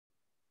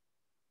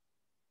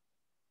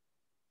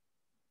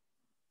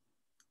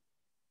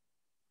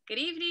Good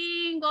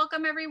evening.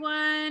 Welcome,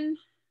 everyone.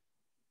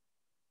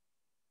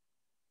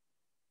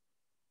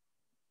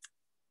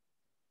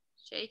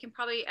 Shay, you can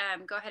probably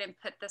go ahead and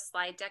put the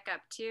slide deck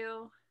up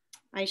too.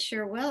 I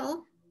sure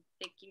will.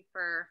 Thank you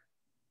for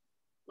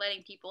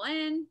letting people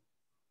in.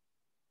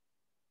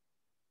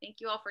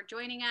 Thank you all for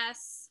joining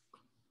us.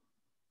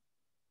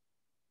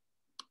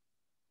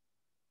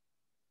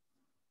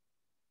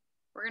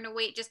 We're going to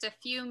wait just a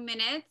few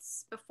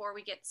minutes before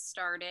we get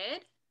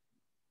started.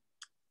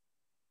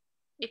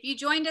 If you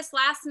joined us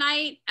last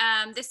night,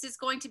 this is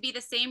going to be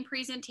the same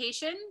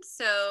presentation,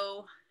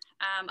 so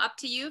up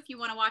to you if you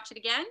want to watch it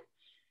again.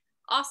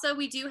 Also,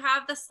 we do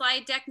have the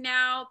slide deck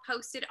now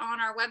posted on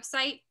our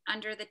website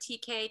under the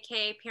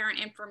TKK Parent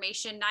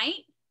Information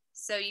Night,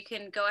 so you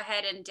can go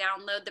ahead and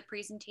download the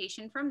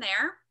presentation from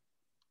there.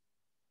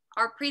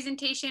 Our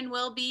presentation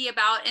will be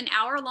about an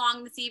hour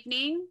long this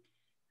evening,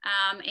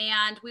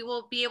 and we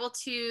will be able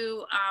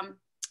to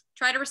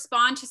try to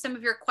respond to some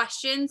of your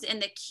questions in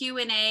the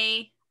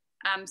Q&A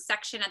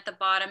section at the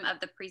bottom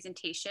of the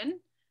presentation.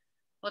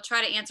 We'll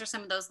try to answer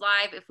some of those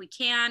live if we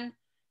can.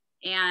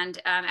 And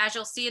as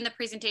you'll see in the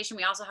presentation,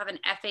 we also have an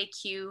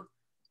FAQ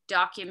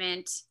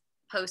document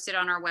posted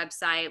on our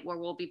website where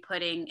we'll be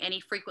putting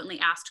any frequently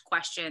asked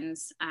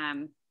questions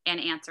and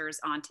answers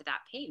onto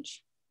that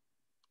page.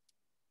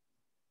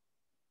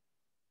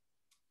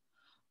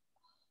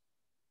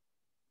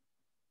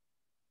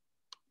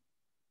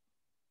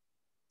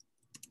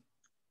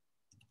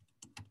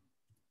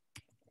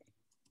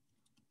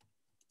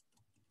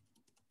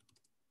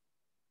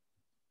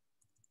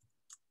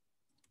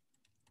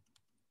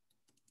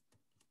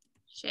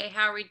 Shay,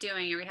 how are we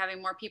doing? Are we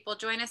having more people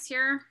join us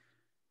here?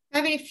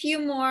 Having a few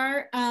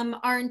more.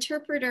 Our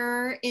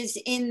interpreter is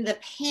in the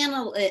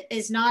panel,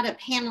 is not a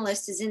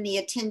panelist, is in the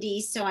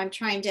attendees. So I'm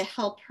trying to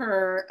help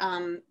her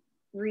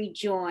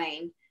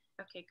rejoin.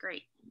 Okay,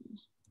 great.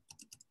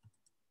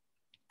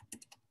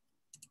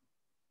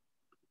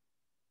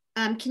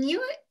 Can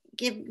you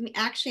give me,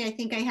 actually, I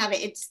think I have it.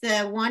 It's the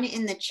one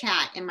in the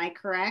chat. Am I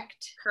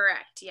correct?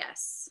 Correct,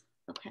 yes.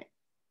 Okay.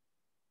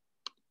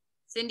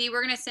 Cindy,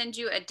 we're going to send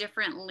you a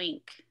different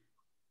link.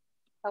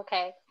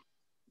 Okay.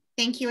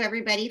 Thank you,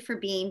 everybody, for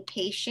being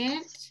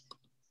patient.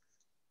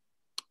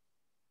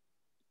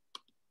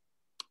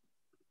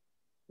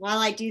 While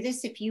I do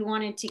this, if you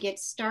wanted to get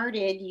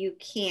started, you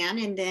can,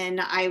 and then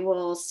I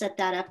will set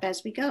that up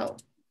as we go.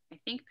 I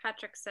think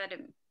Patrick said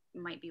it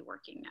might be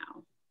working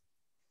now.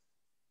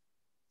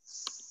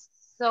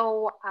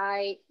 So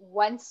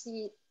once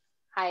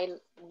I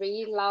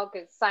relog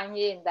and sign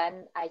in,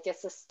 then I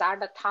just start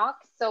the talk.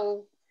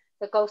 So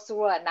to go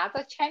through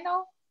another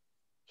channel,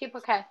 people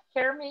can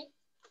hear me.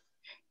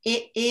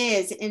 It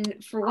is,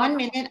 and for 1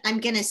 minute, I'm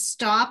going to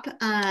stop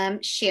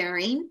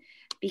sharing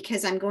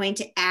because I'm going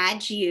to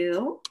add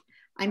you.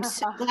 I'm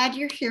so glad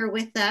you're here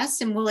with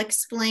us, and we'll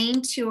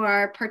explain to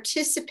our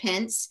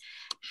participants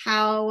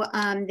how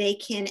they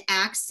can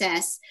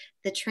access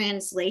the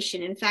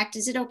translation. In fact,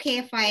 is it okay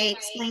if I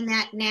explain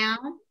that now?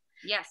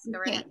 Yes, go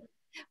right ahead.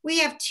 We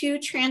have 2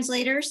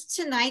 translators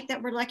tonight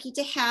that we're lucky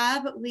to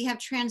have. We have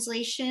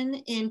translation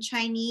in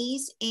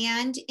Chinese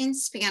and in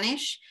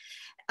Spanish.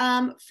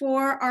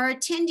 For our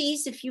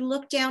attendees, if you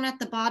look down at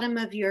the bottom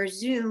of your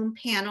Zoom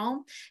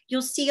panel,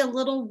 you'll see a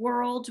little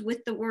world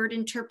with the word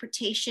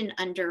interpretation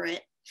under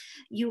it.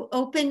 You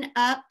open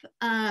up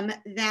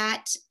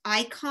that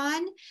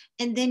icon,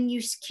 and then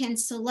you can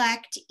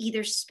select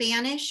either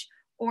Spanish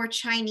or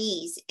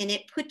Chinese, and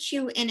it puts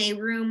you in a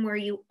room where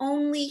you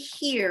only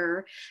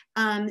hear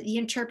the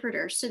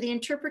interpreter. So the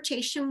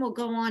interpretation will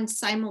go on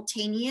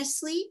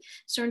simultaneously.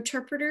 So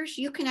interpreters,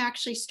 you can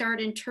actually start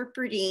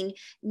interpreting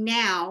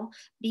now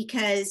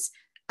because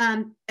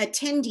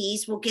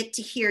attendees will get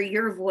to hear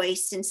your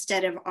voice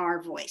instead of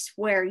our voice,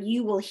 where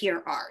you will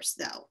hear ours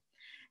though.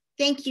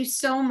 Thank you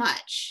so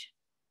much.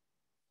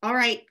 All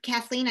right,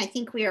 Kathleen, I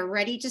think we are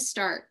ready to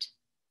start.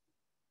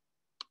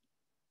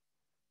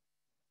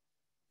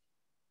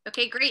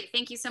 Okay, great.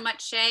 Thank you so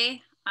much,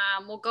 Shay.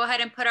 We'll go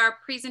ahead and put our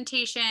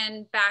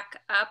presentation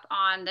back up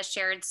on the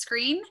shared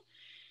screen.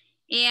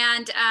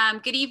 And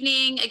good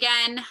evening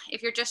again.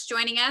 If you're just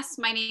joining us,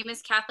 my name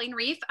is Kathleen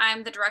Reif.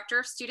 I'm the Director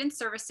of Student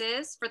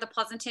Services for the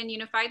Pleasanton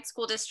Unified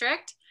School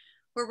District.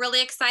 We're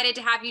really excited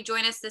to have you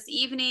join us this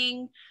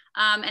evening.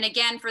 And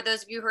again, for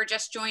those of you who are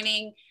just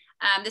joining,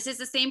 this is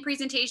the same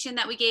presentation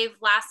that we gave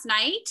last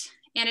night,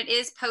 and it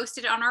is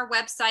posted on our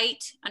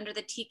website under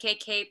the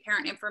TKK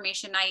Parent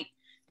Information Night.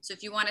 So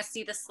if you want to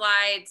see the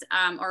slides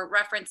or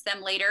reference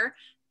them later,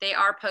 they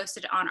are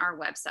posted on our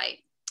website.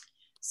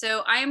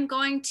 So I am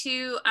going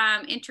to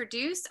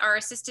introduce our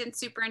Assistant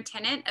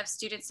Superintendent of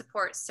Student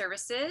Support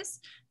Services,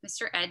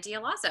 Mr. Ed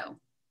Dialazzo.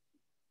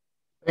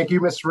 Thank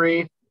you, Ms.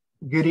 Reed.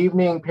 Good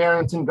evening,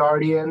 parents and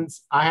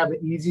guardians. I have the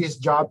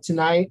easiest job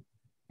tonight,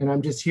 and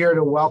I'm just here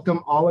to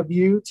welcome all of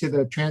you to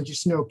the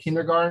Transitional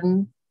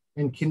Kindergarten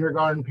and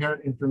Kindergarten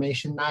Parent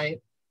Information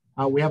Night.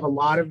 We have a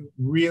lot of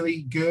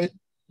really good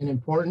and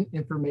important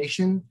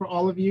information for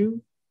all of you.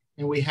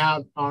 And we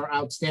have our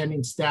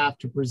outstanding staff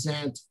to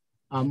present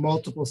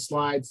multiple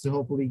slides to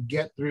hopefully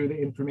get through the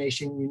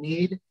information you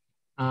need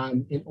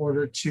in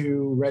order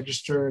to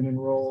register and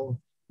enroll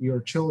your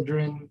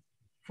children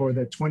for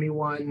the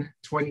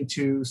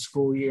 21-22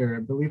 school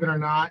year. Believe it or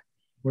not,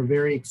 we're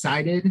very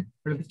excited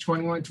for the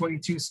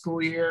 21-22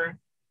 school year.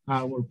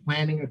 We're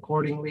planning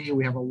accordingly.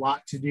 We have a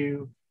lot to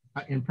do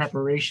in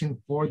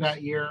preparation for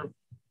that year,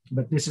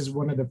 but this is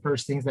one of the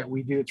first things that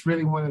we do. It's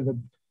really one of the,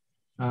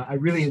 I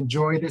really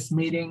enjoy this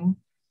meeting.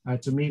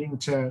 It's a meeting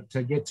to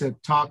get to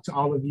talk to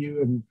all of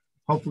you and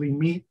hopefully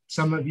meet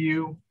some of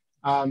you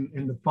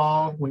in the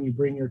fall when you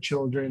bring your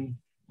children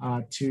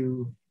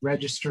to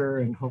register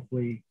and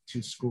hopefully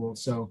to school.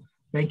 So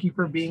thank you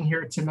for being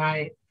here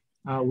tonight.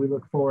 We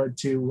look forward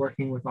to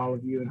working with all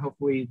of you, and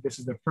hopefully this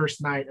is the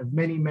first night of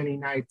many, many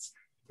nights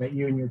that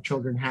you and your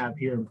children have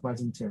here in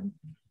Pleasanton.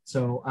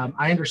 So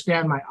I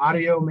understand my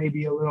audio may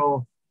be a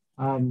little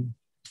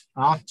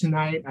off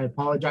tonight. I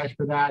apologize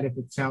for that if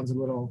it sounds a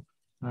little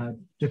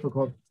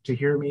difficult to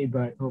hear me,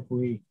 but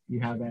hopefully you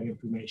have that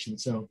information.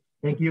 So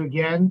thank you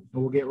again,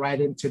 and we'll get right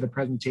into the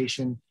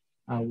presentation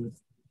with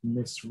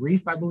Ms.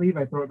 Reef, I believe.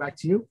 I throw it back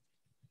to you.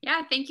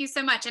 Yeah, thank you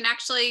so much. And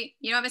actually,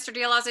 you know, Mr.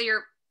 D'Alonzo,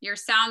 your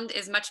sound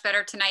is much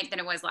better tonight than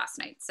it was last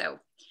night. So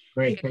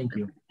great, thank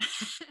you.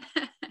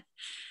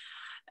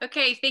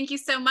 Okay, thank you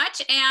so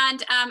much.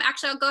 And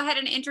actually, I'll go ahead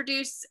and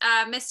introduce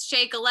Ms.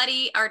 Shay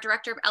Galletti, our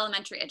Director of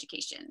Elementary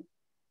Education.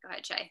 Go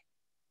ahead, Shay.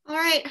 All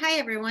right. Hi,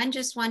 everyone.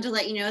 Just wanted to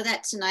let you know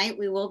that tonight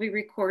we will be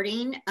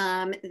recording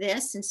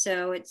this. And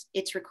so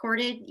it's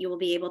recorded. You will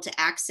be able to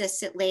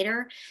access it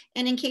later.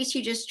 And in case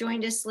you just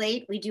joined us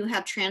late, we do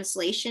have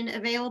translation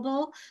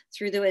available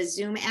through the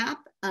Zoom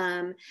app.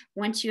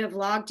 Once you have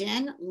logged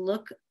in,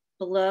 look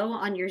below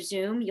on your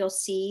Zoom, you'll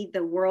see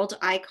the world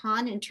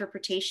icon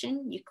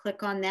interpretation. You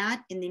click on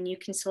that, and then you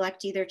can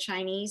select either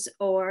Chinese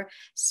or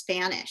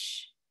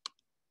Spanish.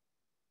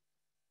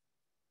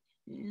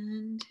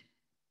 And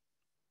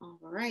all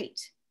right.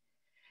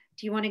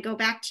 Do you want to go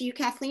back to you,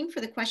 Kathleen,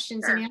 for the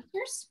questions Sure. and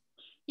answers?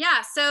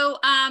 Yeah, so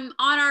on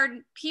our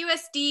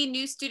PUSD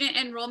new student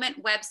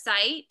enrollment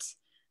website,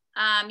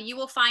 you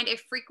will find a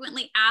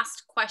frequently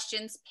asked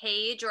questions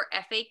page, or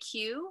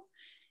FAQ.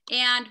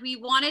 And we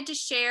wanted to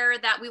share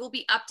that we will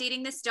be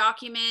updating this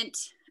document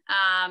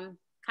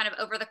kind of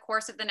over the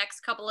course of the next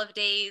couple of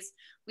days.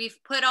 We've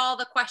put all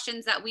the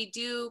questions that we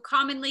do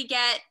commonly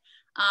get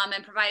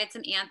and provided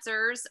some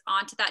answers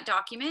onto that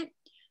document.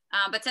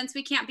 But since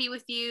we can't be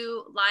with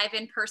you live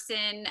in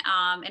person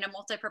in a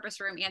multi-purpose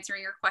room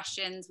answering your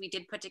questions, we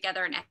did put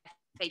together an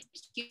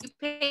FAQ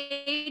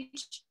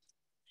page.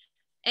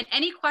 And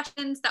any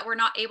questions that we're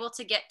not able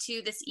to get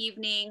to this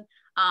evening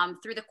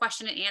through the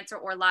question and answer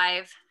or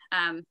live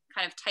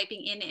kind of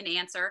typing in an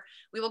answer,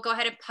 we will go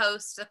ahead and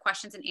post the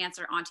questions and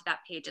answer onto that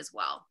page as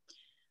well.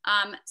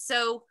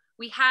 So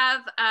we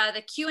have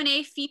the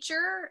Q&A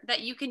feature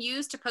that you can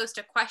use to post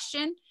a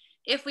question.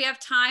 If we have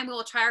time, we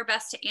will try our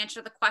best to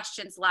answer the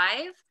questions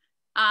live.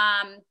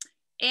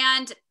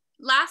 And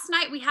last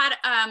night we had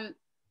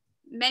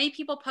many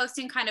people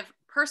posting kind of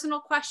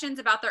personal questions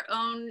about their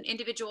own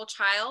individual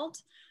child.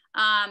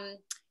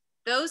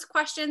 Those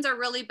questions are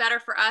really better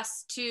for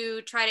us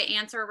to try to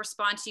answer or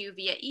respond to you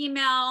via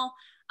email.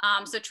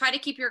 So try to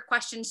keep your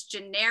questions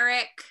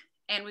generic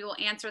and we will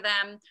answer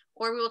them,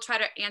 or we will try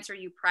to answer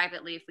you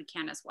privately if we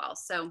can as well.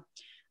 So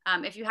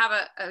if you have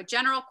a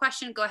general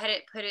question, go ahead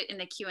and put it in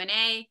the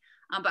Q&A.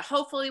 But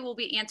hopefully we'll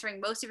be answering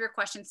most of your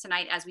questions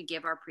tonight as we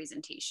give our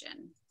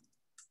presentation.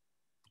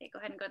 Okay, go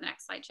ahead and go to the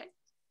next slide, Shay.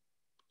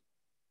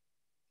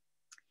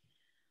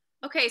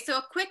 Okay, so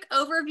a quick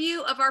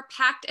overview of our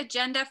packed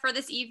agenda for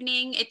this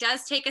evening. It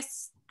does take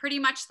us pretty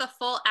much the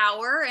full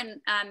hour,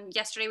 and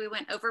yesterday we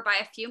went over by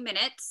a few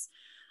minutes.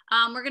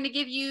 We're gonna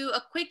give you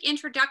a quick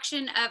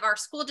introduction of our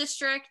school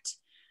district.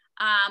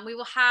 We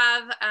will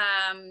have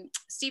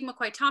Steve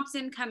McCoy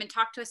Thompson come and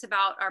talk to us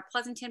about our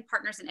Pleasanton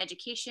Partners in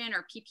Education,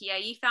 or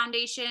PPIE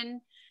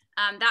Foundation.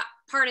 That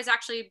part is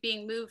actually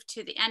being moved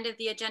to the end of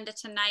the agenda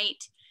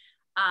tonight,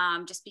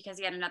 just because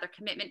he had another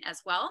commitment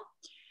as well.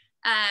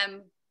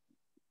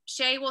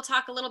 Shay will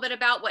talk a little bit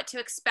about what to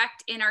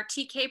expect in our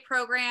TK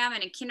program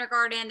and in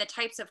kindergarten, the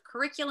types of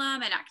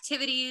curriculum and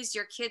activities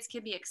your kids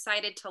can be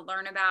excited to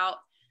learn about.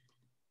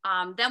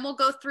 Then we'll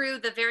go through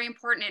the very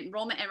important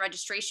enrollment and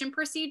registration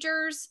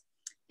procedures.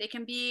 They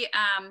can be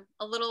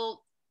a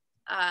little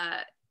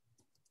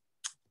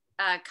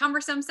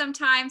cumbersome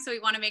sometimes, so we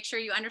want to make sure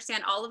you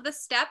understand all of the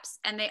steps,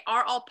 and they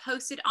are all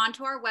posted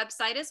onto our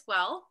website as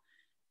well.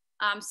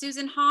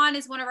 Susan Hahn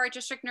is one of our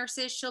district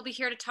nurses. She'll be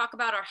here to talk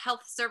about our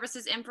health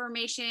services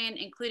information,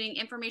 including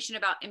information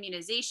about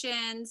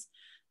immunizations,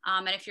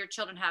 and if your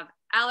children have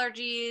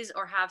allergies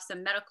or have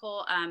some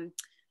medical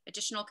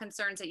additional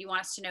concerns that you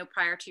want us to know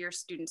prior to your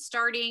students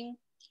starting.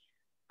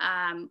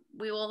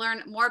 We will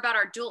learn more about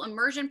our dual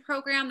immersion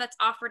program that's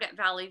offered at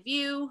Valley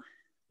View.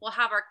 We'll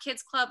have our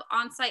Kids Club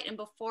on-site and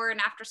before and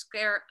after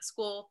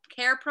school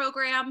care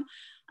program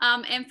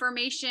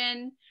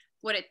information,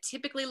 what it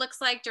typically looks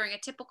like during a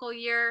typical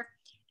year,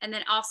 and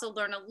then also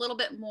learn a little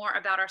bit more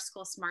about our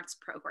School Smarts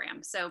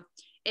program. So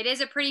it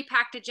is a pretty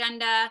packed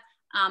agenda.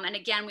 And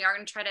again, we are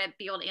going to try to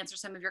be able to answer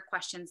some of your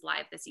questions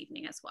live this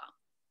evening as well.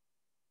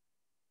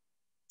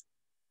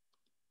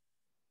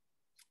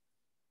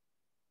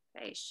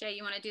 Okay, Shay,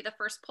 you want to do the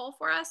first poll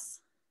for us?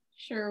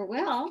 Sure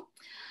will.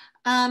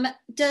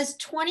 Does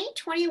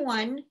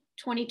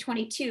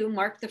 2021-2022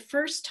 mark the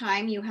first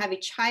time you have a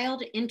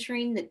child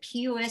entering the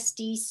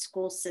PUSD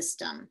school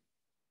system?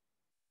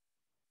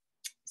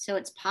 So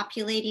it's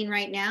populating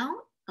right now.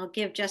 I'll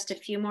give just a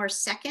few more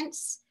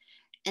seconds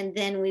and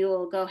then we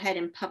will go ahead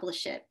and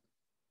publish it.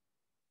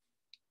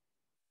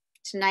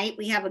 Tonight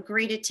we have a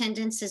great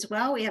attendance as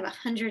well. We have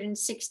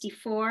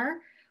 164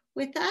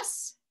 with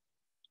us.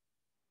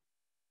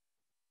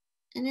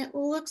 And it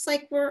looks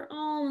like we're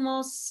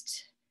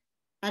almost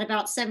at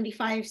about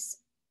 75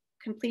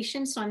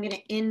 completion. So I'm going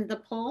to end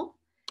the poll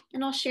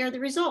and I'll share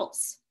the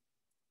results.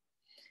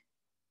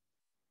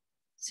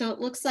 So it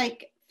looks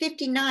like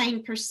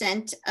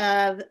 59%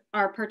 of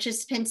our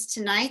participants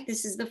tonight,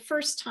 this is the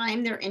first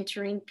time they're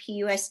entering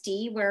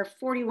PUSD, where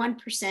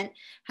 41%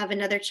 have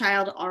another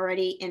child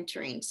already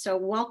entering. So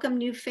welcome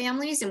new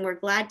families, and we're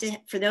glad to,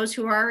 for those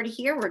who are already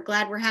here, we're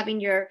glad we're having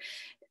your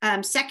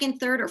second,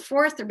 third, or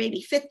fourth, or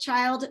maybe fifth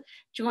child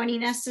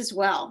joining us as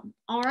well.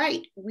 All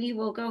right, we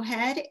will go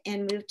ahead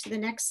and move to the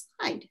next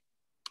slide.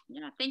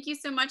 Yeah, thank you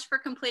so much for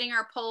completing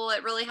our poll.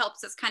 It really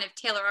helps us kind of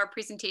tailor our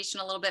presentation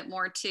a little bit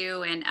more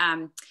too,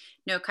 and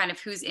know kind of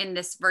who's in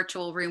this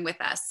virtual room with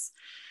us.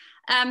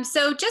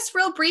 So just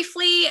real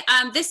briefly,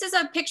 this is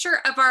a picture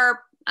of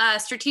our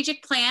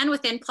strategic plan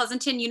within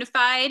Pleasanton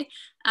Unified.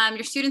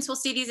 Your students will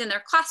see these in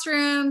their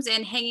classrooms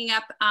and hanging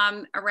up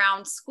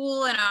around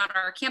school and on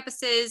our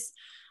campuses,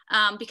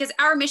 because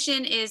our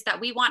mission is that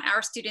we want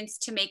our students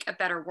to make a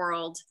better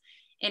world.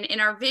 And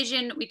in our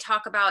vision, we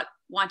talk about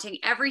wanting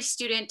every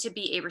student to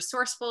be a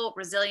resourceful,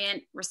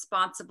 resilient,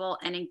 responsible,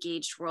 and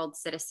engaged world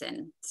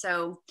citizen.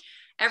 So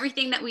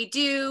everything that we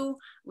do,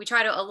 we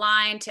try to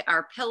align to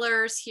our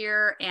pillars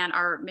here and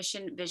our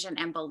mission, vision,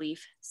 and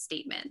belief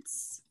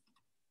statements.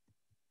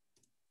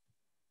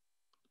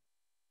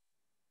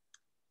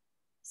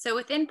 So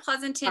within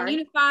Pleasanton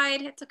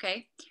Unified, it's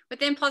okay.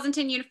 Within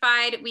Pleasanton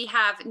Unified, we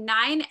have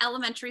 9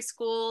 elementary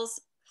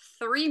schools,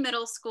 3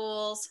 middle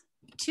schools,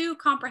 2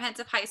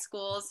 comprehensive high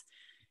schools,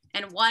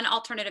 and 1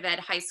 alternative ed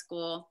high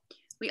school.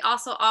 We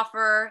also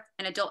offer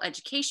an adult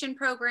education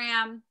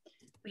program.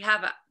 We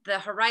have the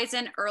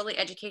Horizon Early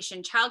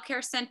Education Child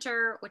Care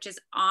Center, which is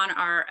on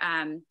our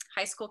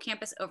high school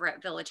campus over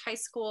at Village High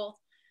School.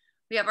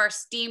 We have our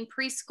STEAM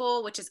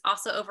preschool, which is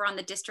also over on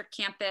the district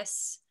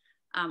campus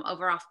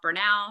over off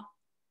Bernal.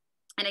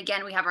 And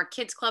again, we have our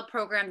Kids Club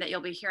program that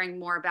you'll be hearing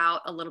more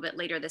about a little bit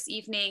later this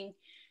evening.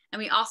 And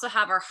we also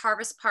have our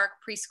Harvest Park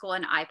Preschool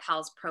and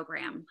iPals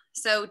program.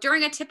 So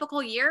during a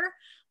typical year,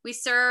 we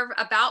serve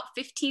about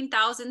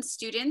 15,000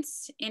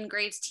 students in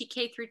grades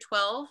TK through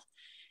 12.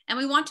 And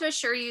we want to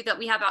assure you that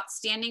we have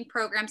outstanding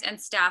programs and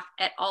staff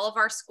at all of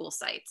our school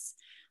sites.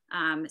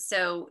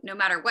 So no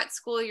matter what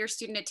school your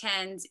student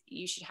attends,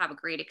 you should have a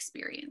great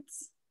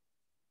experience.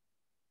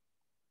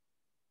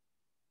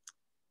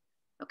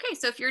 Okay,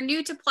 so if you're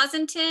new to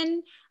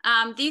Pleasanton,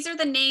 these are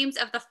the names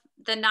of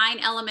the 9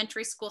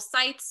 elementary school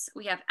sites.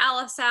 We have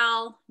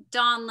Alisal,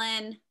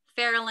 Donlin,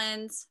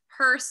 Fairlands,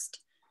 Hearst,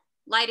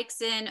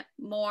 Leidixon,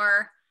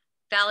 Moore,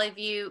 Valley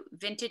View,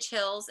 Vintage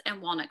Hills,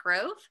 and Walnut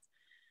Grove.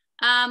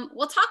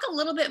 We'll talk a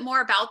little bit more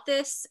about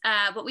this,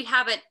 but we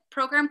have a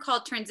program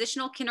called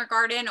Transitional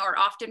Kindergarten, or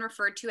often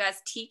referred to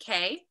as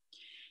TK.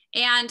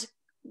 And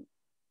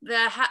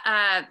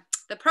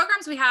the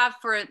programs we have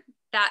for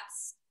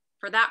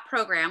that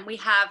program, we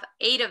have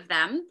 8 of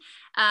them.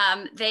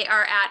 They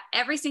are at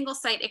every single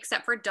site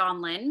except for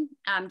Donlin.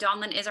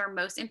 Donlin is our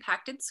most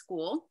impacted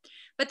school,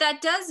 but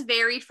that does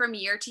vary from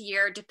year to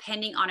year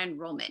depending on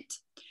enrollment.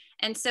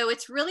 And so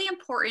it's really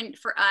important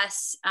for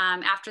us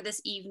after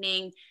this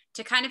evening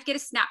to kind of get a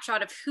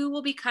snapshot of who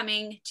will be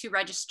coming to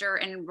register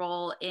and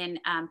enroll in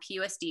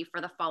PUSD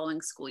for the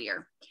following school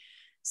year.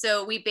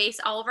 So we base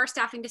all of our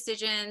staffing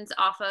decisions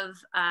off of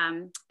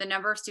the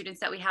number of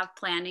students that we have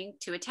planning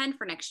to attend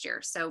for next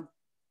year. So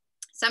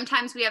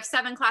sometimes we have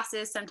 7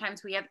 classes,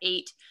 sometimes we have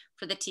 8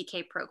 for the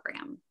TK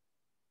program.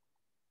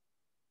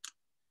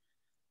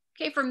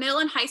 Okay, for middle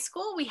and high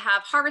school, we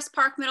have Harvest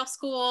Park Middle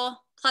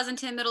School,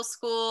 Pleasanton Middle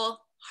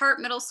School, Hart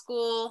Middle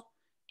School,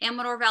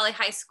 Amador Valley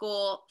High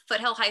School,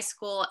 Foothill High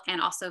School,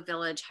 and also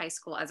Village High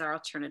School as our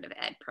alternative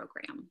ed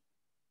program.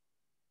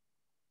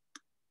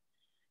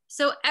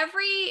 So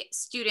every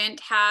student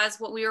has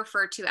what we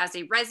refer to as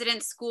a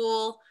resident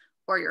school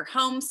or your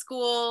home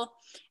school.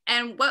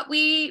 And what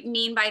we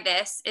mean by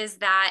this is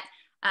that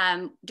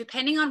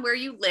depending on where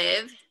you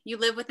live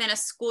within a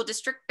school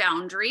district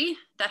boundary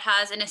that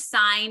has an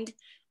assigned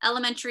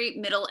elementary,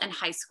 middle, and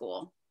high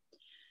school.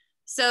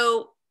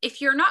 So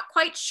if you're not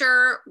quite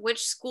sure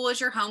which school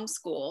is your home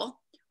school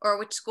or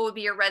which school would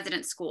be your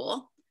resident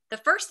school, the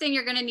first thing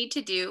you're going to need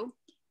to do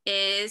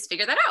is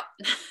figure that out.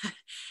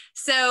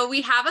 So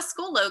we have a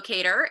school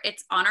locator.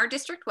 It's on our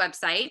district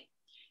website.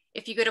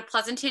 If you go to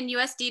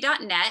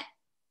pleasantonusd.net,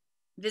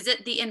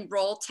 visit the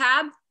Enroll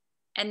tab,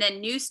 and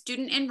then New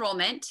Student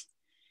Enrollment,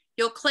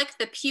 you'll click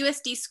the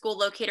PUSD School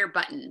Locator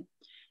button.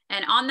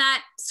 And on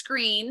that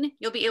screen,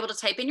 you'll be able to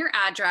type in your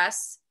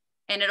address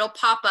and it'll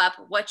pop up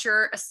what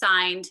your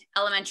assigned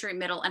elementary,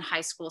 middle, and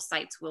high school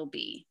sites will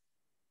be.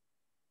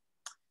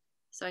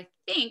 So I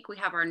think we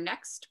have our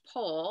next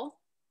poll.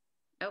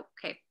 Oh,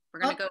 okay,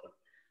 we're gonna go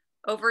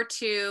over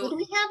to. Do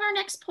we have our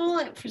next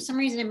poll? For some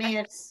reason it may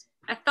have.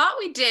 I thought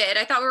we did.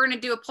 I thought we were gonna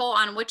do a poll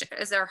on which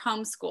is our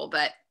homeschool,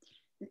 but.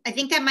 I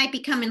think that might be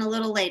coming a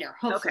little later,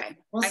 hopefully. Okay,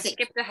 we'll I see.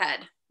 skipped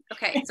ahead.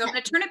 Okay, so I'm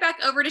gonna turn it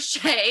back over to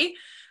Shay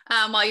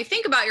while you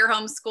think about your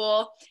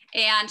homeschool,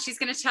 and she's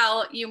gonna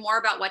tell you more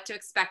about what to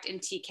expect in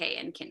TK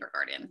and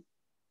kindergarten.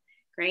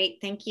 Great,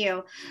 thank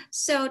you.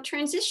 So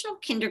transitional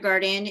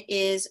kindergarten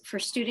is for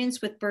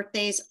students with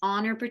birthdays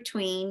on or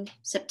between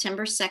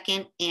September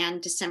 2nd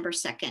and December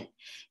 2nd.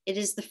 It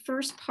is the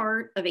first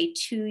part of a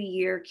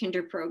 2-year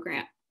kinder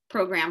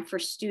program for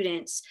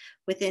students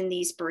within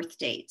these birth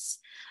dates.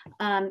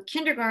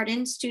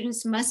 Kindergarten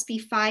students must be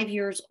 5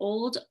 years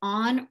old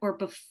on or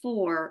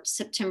before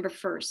September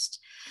 1st.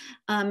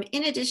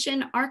 In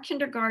addition, our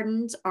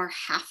kindergartens are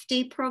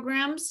half-day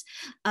programs,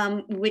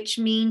 which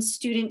means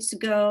students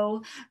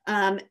go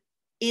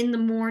in the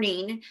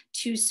morning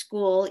to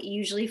school,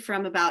 usually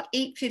from about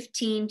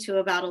 8:15 to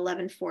about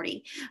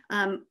 11:40.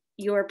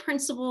 Your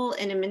principal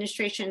and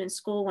administration in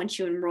school, once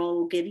you enroll,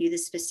 will give you the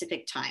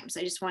specific times.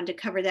 I just wanted to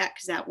cover that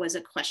because that was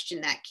a question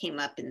that came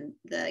up in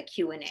the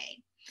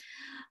Q&A.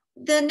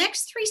 The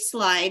next 3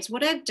 slides,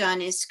 what I've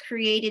done is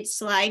created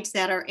slides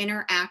that are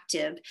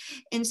interactive.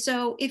 And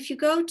so if you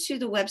go to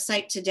the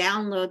website to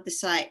download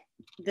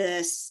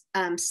the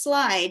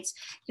slides,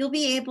 you'll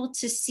be able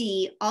to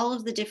see all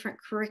of the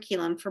different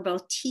curriculum for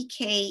both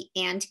TK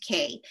and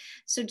K.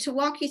 So to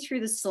walk you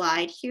through the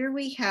slide, here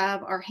we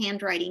have our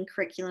handwriting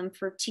curriculum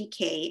for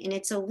TK, and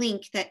it's a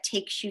link that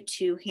takes you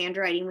to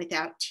Handwriting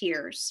Without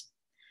Tears.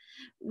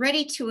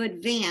 Ready to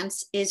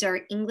Advance is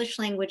our English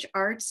Language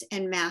Arts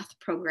and Math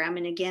program.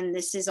 And again,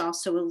 this is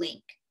also a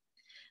link.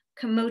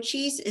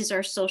 Kimochis is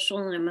our social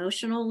and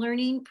emotional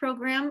learning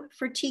program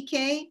for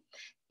TK.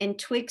 And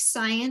Twig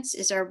Science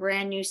is our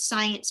brand new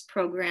science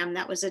program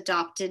that was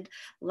adopted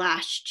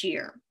last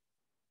year.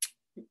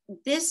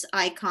 This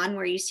icon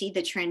where you see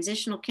the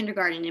transitional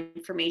kindergarten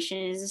information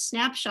is a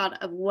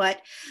snapshot of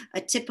what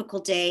a typical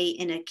day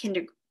in a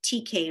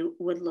TK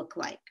would look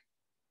like.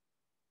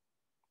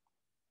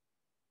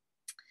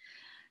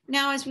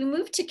 Now, as we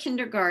move to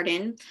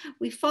kindergarten,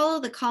 we follow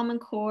the Common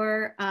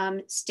Core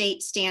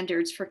state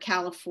standards for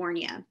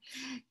California.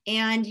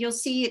 And you'll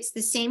see it's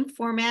the same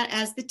format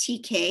as the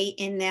TK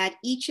in that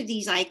each of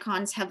these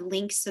icons have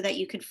links so that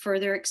you could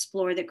further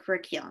explore the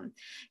curriculum.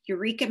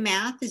 Eureka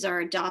Math is our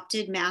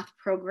adopted math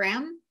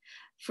program.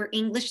 For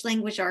English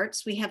Language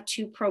Arts, we have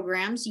 2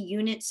 programs,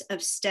 Units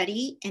of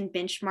Study and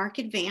Benchmark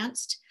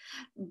Advanced.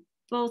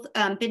 Both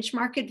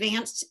Benchmark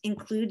Advanced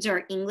includes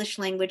our English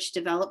Language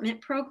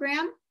Development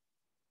Program.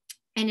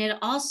 And it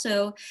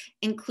also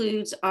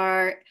includes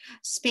our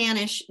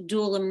Spanish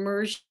dual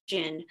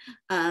immersion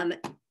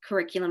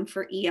curriculum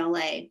for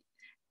ELA.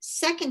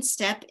 Second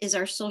step is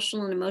our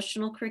social and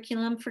emotional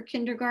curriculum for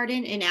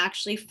kindergarten, and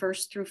actually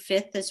 1st through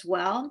 5th as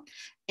well.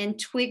 And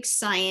Twig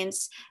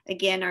Science,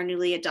 again, our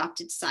newly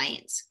adopted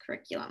science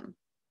curriculum.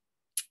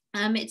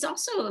 It's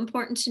also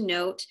important to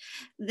note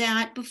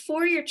that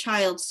before your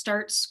child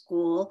starts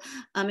school,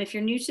 if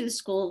you're new to the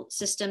school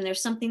system,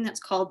 there's something that's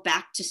called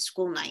Back to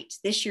School Night.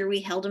 This year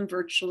we held them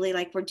virtually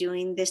like we're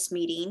doing this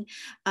meeting.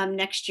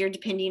 Next year,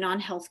 depending on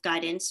health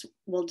guidance,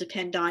 will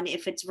depend on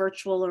if it's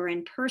virtual or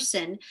in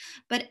person.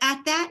 But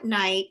at that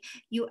night,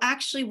 you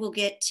actually will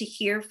get to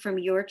hear from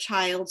your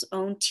child's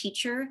own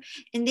teacher,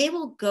 and they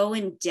will go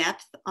in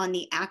depth on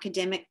the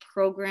academic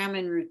program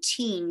and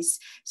routines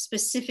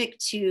specific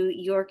to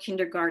your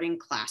kindergarten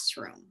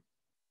classroom.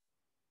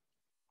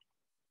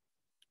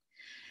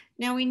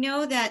 Now we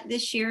know that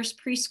this year's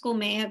preschool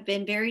may have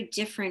been very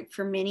different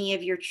for many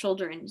of your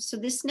children. So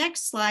this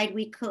next slide,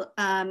 we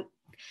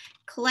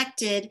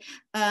collected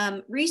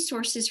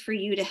resources for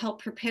you to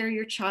help prepare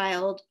your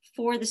child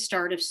for the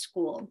start of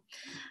school.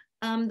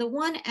 The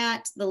one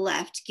at the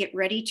left, Get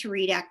Ready to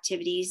Read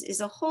activities,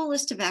 is a whole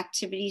list of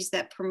activities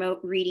that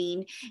promote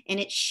reading, and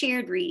it's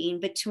shared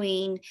reading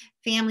between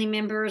family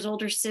members,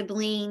 older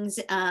siblings,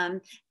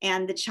 and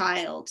the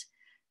child.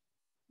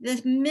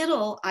 The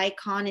middle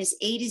icon is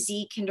A to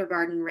Z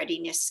kindergarten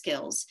readiness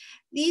skills.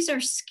 These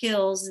are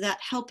skills that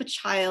help a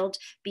child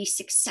be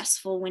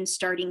successful when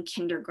starting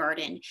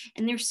kindergarten,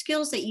 and they're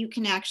skills that you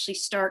can actually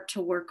start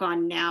to work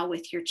on now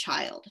with your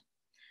child.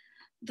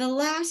 The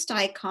last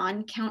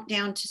icon,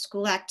 Countdown to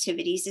School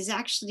Activities, is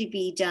actually to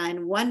be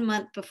done 1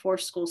 month before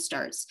school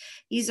starts.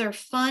 These are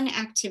fun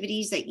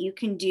activities that you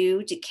can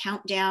do to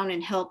count down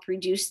and help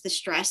reduce the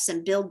stress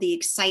and build the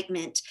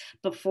excitement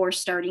before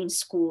starting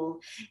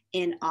school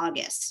in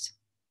August.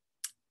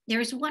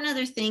 There's one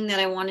other thing that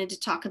I wanted to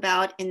talk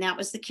about, and that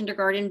was the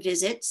kindergarten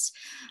visits.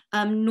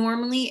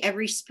 Normally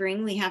every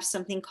spring we have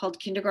something called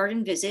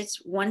kindergarten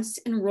visits. Once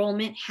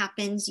enrollment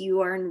happens, you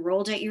are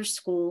enrolled at your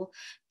school.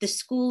 The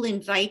school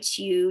invites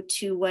you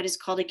to what is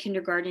called a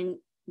kindergarten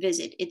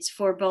visit. It's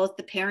for both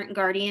the parent,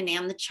 guardian,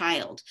 and the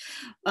child.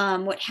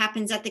 What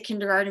happens at the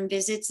kindergarten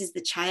visits is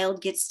the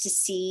child gets to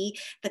see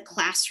the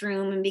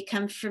classroom and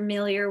become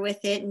familiar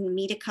with it and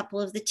meet a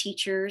couple of the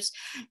teachers.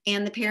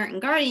 And the parent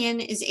and guardian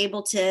is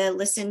able to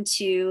listen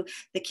to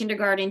the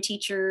kindergarten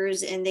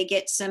teachers, and they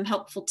get some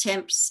helpful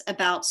tips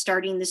about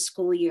starting the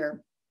school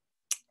year.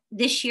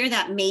 This year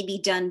that may be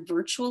done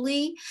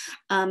virtually,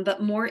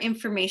 but more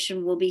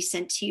information will be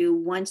sent to you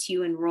once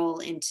you enroll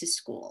into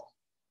school.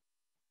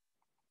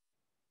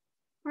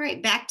 All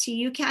right, back to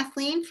you,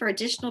 Kathleen, for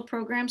additional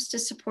programs to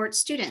support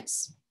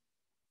students.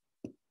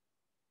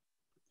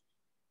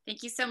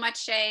 Thank you so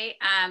much, Shay.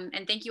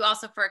 And thank you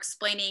also for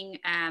explaining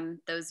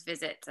those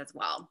visits as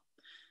well.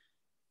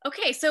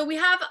 Okay, so we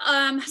have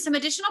some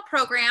additional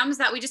programs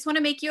that we just want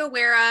to make you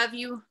aware of.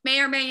 You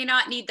may or may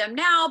not need them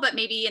now, but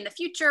maybe in the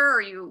future,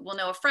 or you will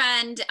know a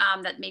friend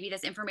that maybe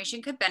this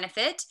information could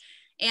benefit.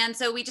 And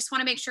so we just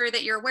want to make sure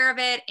that you're aware of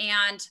it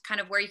and kind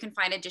of where you can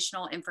find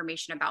additional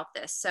information about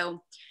this.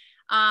 So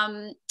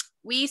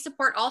we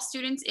support all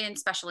students in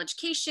special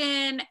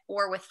education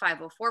or with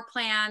 504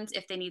 plans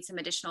if they need some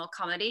additional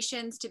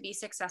accommodations to be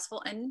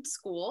successful in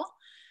school.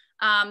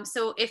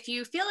 So if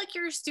you feel like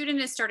your student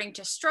is starting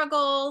to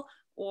struggle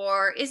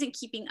or isn't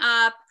keeping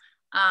up,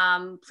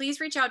 please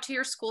reach out to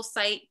your school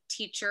site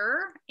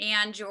teacher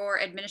and your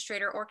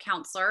administrator or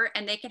counselor,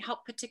 and they can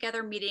help put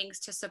together meetings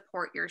to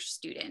support your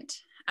student.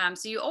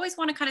 So you always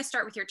want to kind of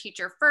start with your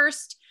teacher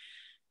first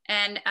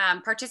and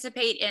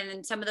participate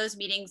in some of those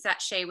meetings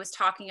that Shay was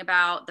talking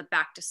about, the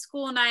back to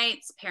school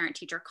nights, parent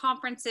teacher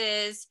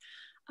conferences,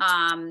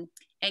 and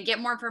get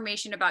more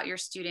information about your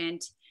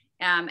student.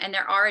 And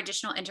there are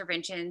additional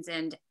interventions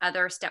and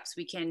other steps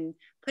we can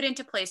put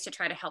into place to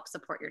try to help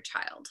support your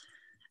child.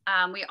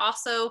 We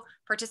also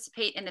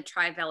participate in the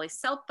Tri-Valley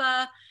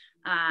SELPA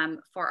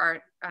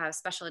for our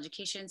special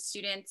education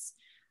students.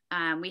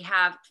 We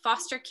have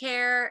foster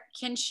care,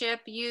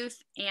 kinship,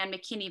 youth, and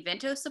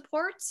McKinney-Vento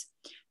supports.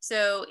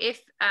 So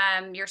if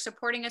you're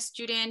supporting a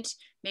student,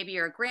 maybe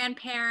you're a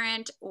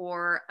grandparent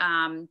or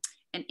an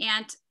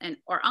aunt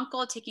or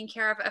uncle taking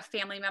care of a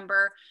family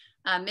member,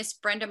 Miss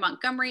Brenda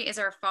Montgomery is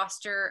our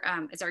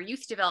is our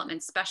youth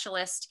development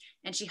specialist,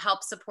 and she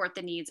helps support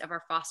the needs of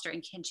our foster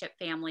and kinship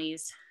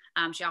families.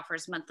 She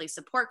offers monthly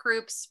support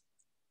groups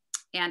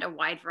and a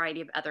wide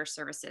variety of other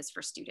services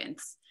for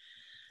students.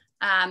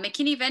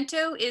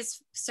 McKinney-Vento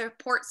is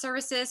support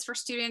services for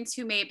students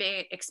who may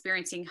be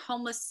experiencing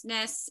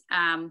homelessness.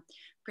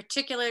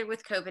 Particularly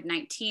with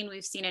COVID-19,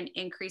 we've seen an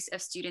increase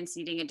of students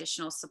needing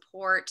additional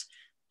support,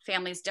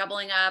 families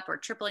doubling up or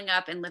tripling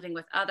up and living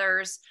with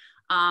others.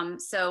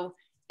 So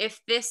if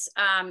this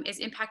is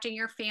impacting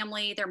your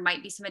family, there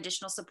might be some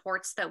additional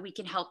supports that we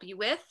can help you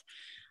with.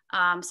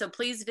 So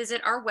please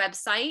visit our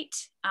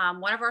website.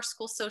 One of our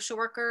school social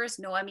workers,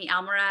 Noemi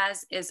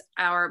Almaraz, is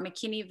our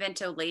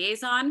McKinney-Vento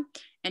liaison,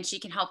 and she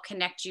can help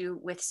connect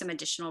you with some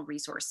additional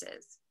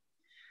resources.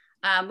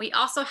 We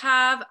also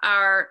have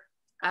our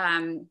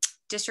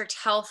district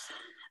health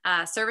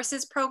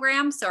services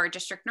program. So our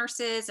district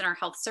nurses and our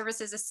health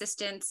services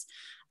assistants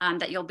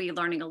that you'll be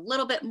learning a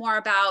little bit more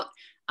about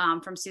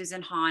from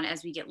Susan Hahn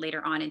as we get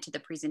later on into the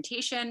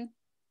presentation.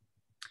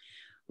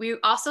 We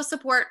also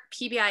support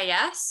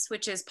PBIS,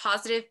 which is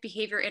Positive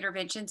Behavior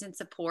Interventions and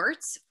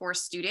Supports for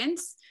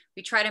students.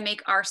 We try to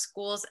make our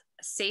schools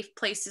safe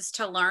places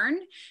to learn,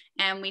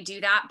 and we do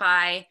that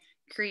by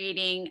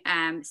creating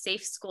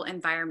safe school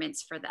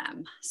environments for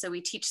them. So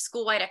we teach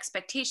school-wide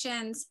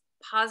expectations,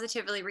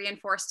 positively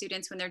reinforce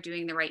students when they're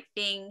doing the right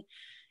thing.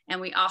 And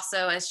we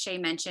also, as Shay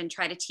mentioned,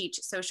 try to teach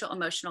social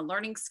emotional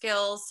learning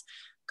skills,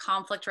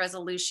 conflict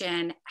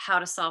resolution, how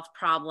to solve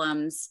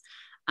problems.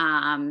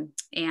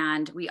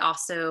 And we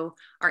also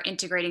are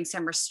integrating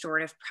some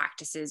restorative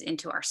practices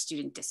into our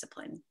student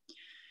discipline.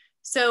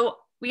 So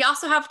we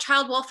also have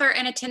child welfare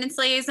and attendance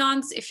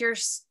liaisons. If your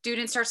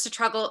student starts to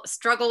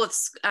struggle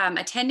with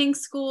attending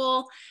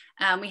school,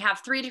 we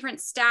have 3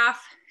 different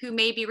staff who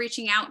may be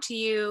reaching out to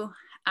you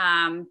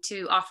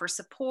to offer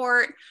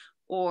support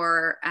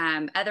or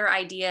other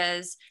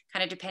ideas,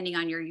 kind of depending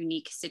on your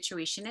unique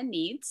situation and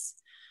needs.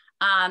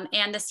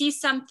 And the See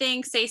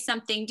Something, Say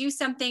Something, Do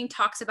Something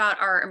talks about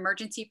our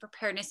emergency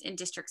preparedness and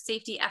district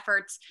safety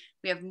efforts.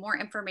 We have more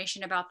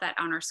information about that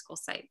on our school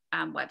site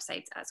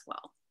websites as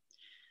well.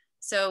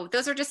 So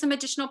those are just some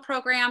additional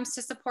programs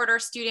to support our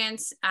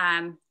students.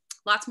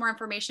 Lots more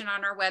information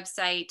on our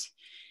website.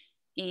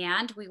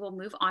 And we will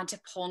move on to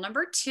poll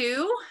number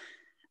 2.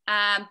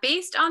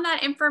 Based on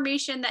that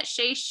information that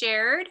Shay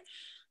shared,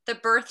 the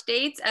birth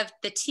dates of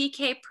the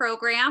TK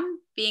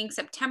program being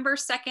September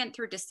 2nd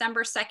through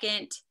December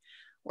 2nd,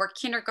 or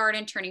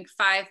kindergarten turning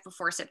 5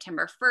 before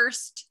September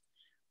 1st.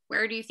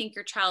 Where do you think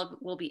your child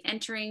will be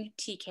entering,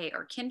 TK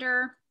or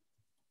kinder?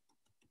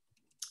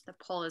 The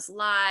poll is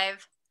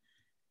live.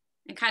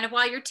 And kind of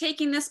while you're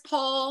taking this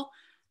poll,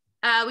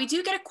 we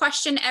do get a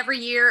question every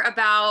year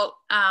about,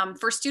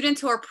 for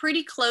students who are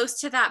pretty close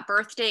to that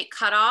birth date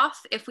cutoff,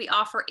 if we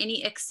offer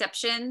any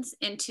exceptions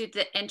into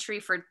the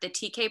entry for the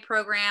TK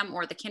program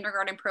or the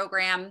kindergarten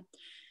program.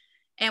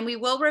 And we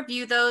will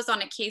review those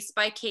on a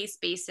case-by-case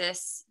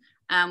basis.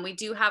 We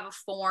do have a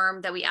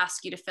form that we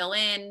ask you to fill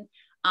in,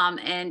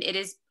 and it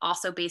is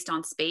also based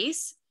on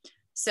space.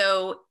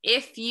 So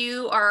if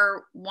you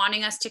are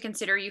wanting us to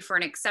consider you for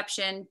an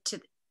exception to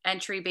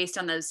entry based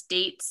on those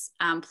dates,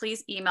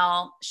 please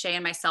email Shay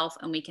and myself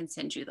and we can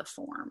send you the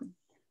form.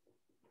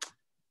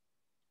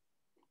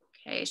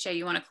 Okay, Shay,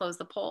 you want to close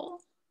the poll?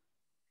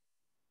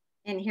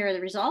 And here are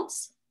the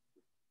results.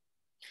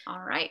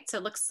 All right, so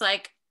it looks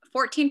like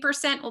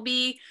 14% will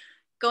be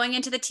going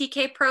into the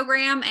TK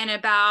program and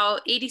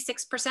about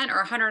 86% or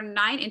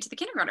 109 into the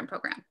kindergarten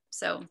program.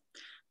 So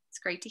it's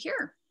great to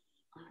hear.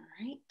 All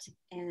right,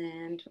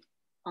 and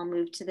I'll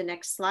move to the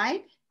next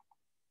slide.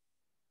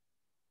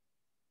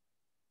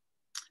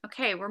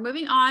 Okay, we're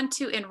moving on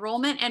to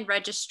enrollment and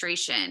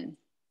registration.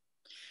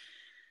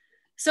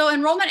 So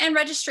enrollment and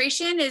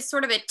registration is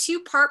sort of a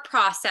two-part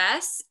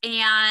process,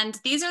 and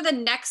these are the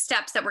next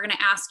steps that we're going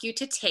to ask you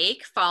to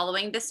take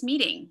following this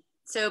meeting.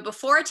 So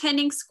before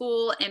attending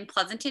school in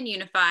Pleasanton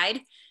Unified,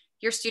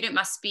 your student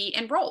must be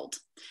enrolled.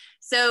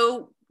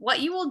 So what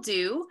you will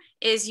do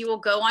is you will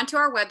go onto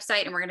our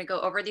website, and we're going to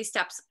go over these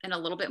steps in a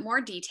little bit more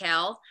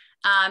detail.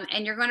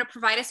 And you're going to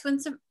provide us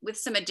with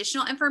some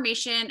additional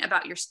information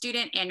about your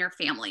student and your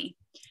family.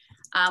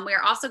 We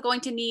are also going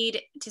to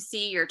need to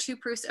see your 2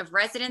 proofs of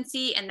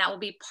residency, and that will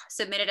be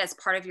submitted as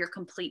part of your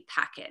complete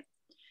packet.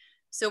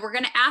 So we're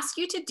going to ask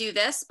you to do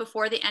this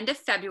before the end of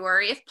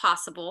February if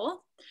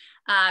possible,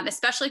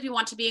 especially if you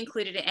want to be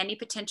included in any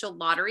potential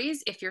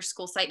lotteries if your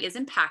school site is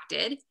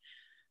impacted.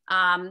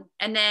 And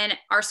then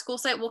our school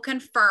site will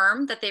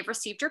confirm that they've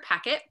received your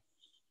packet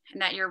and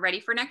that you're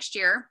ready for next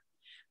year.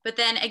 But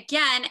then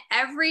again,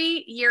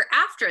 every year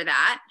after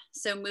that,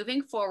 so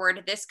moving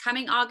forward, this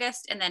coming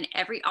August and then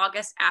every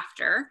August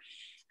after,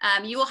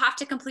 you will have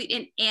to complete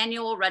an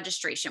annual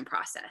registration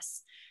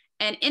process.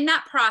 And in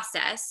that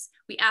process,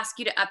 we ask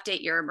you to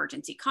update your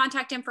emergency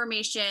contact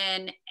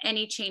information,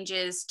 any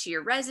changes to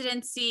your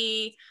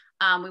residency.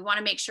 We want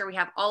to make sure we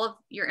have all of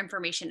your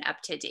information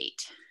up to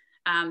date.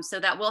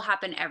 So that will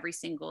happen every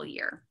single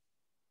year.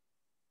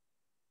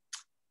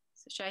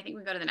 So I think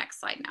we go to the next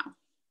slide now.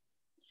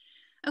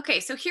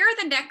 Okay, so here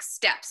are the next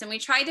steps, and we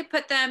tried to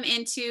put them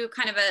into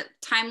kind of a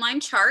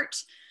timeline chart.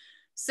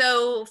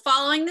 So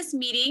following this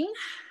meeting,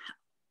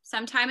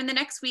 sometime in the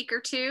next week or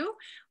two,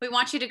 we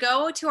want you to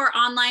go to our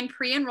online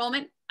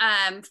pre-enrollment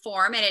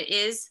form, and it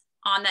is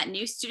on that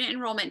new student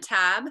enrollment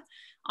tab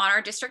on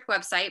our district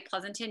website,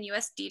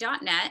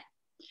 pleasantonusd.net.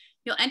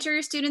 You'll enter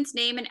your student's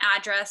name and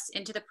address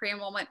into the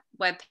pre-enrollment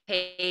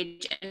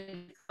webpage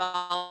and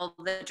follow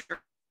the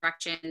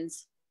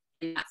directions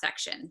in that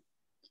section.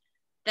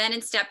 Then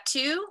in step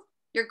 2,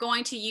 you're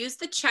going to use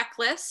the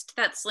checklist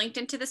that's linked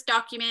into this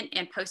document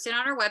and post it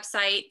on our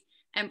website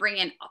and bring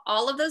in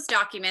all of those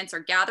documents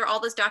or gather all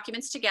those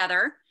documents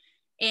together.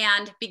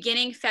 And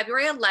beginning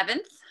February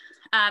 11th,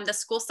 the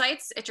school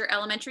sites at your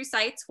elementary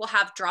sites will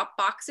have drop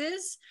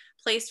boxes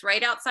placed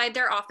right outside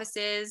their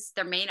offices,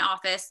 their main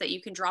office, that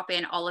you can drop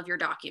in all of your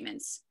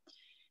documents.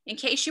 In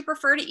case you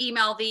prefer to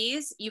email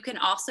these, you can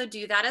also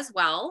do that as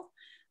well.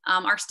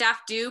 Our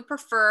staff do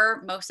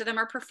prefer, most of them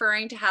are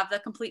preferring to have the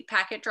complete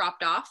packet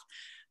dropped off.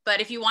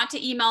 But if you want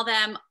to email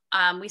them,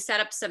 we set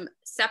up some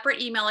separate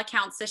email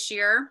accounts this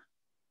year.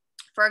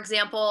 For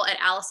example, at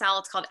ALISAL,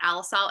 it's called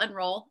ALISAL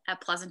Enroll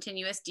at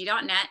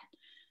pleasantonusd.net.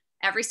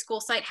 Every school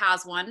site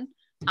has one,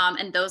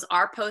 and those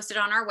are posted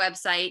on our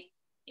website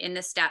in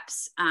the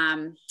steps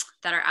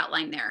that are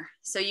outlined there.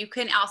 So you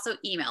can also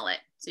email it.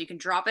 So you can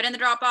drop it in the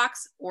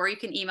Dropbox, or you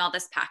can email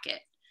this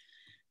packet.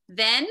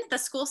 Then the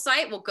school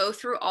site will go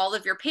through all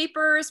of your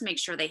papers, make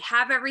sure they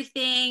have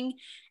everything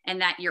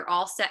and that you're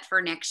all set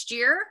for next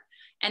year.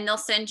 And they'll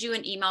send you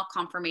an email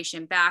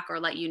confirmation back or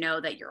let you know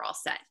that you're all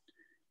set.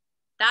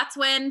 That's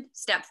when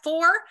step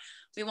 4,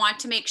 we want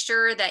to make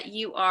sure that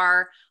you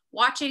are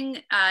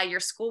watching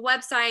your school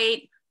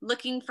website,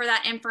 looking for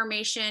that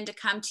information to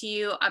come to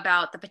you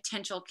about the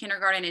potential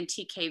kindergarten and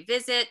TK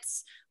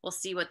visits. We'll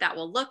see what that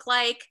will look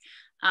like.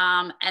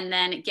 And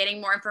then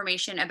getting more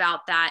information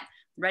about that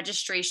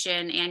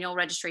annual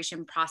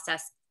registration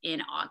process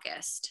in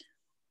August.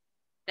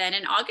 Then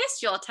in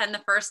August, you'll attend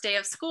the first day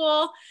of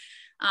school.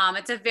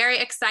 It's a very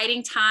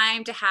exciting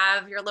time to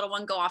have your little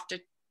one go off to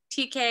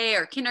TK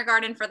or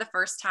kindergarten for the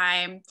first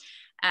time.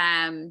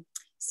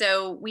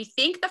 So we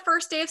think the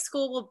first day of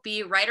school will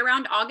be right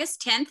around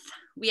August 10th.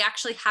 We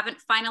actually haven't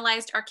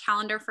finalized our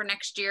calendar for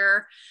next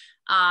year.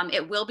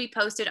 It will be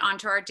posted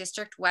onto our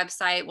district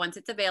website once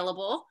it's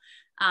available.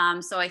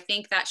 So I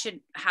think that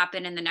should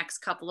happen in the next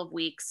couple of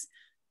weeks.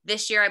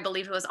 This year, I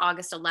believe it was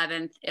August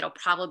 11th. It'll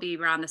probably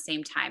be around the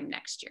same time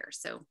next year.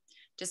 So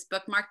just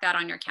bookmark that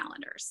on your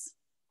calendars.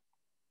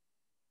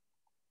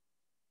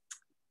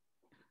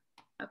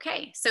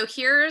 Okay, so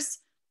here's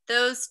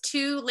those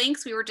 2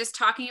 links we were just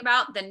talking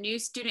about, the new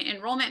student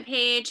enrollment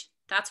page.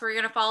 That's where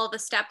you're gonna follow the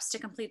steps to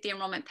complete the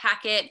enrollment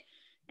packet.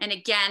 And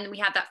again, we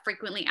have that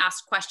frequently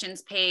asked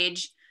questions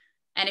page.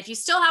 And if you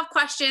still have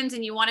questions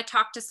and you want to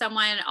talk to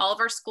someone, all of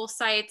our school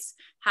sites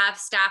have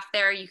staff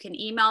there. You can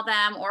email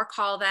them or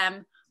call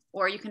them,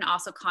 or you can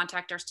also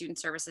contact our Student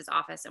Services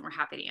office, and we're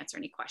happy to answer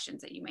any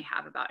questions that you may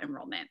have about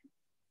enrollment.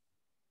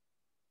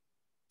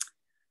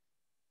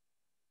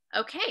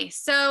 Okay,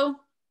 so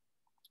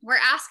we're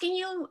asking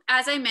you,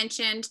 as I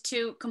mentioned,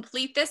 to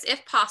complete this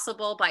if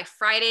possible by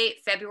Friday,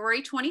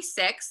 February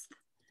 26th.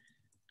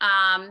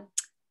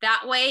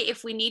 That way,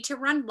 if we need to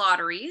run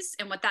lotteries,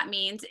 and what that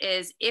means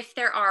is if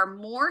there are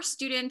more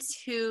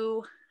students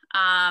who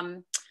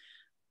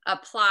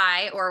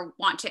apply or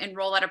want to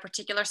enroll at a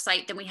particular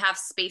site, then we have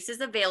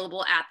spaces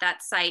available at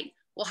that site,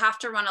 we'll have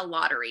to run a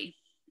lottery.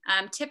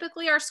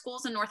 Typically, our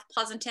schools in North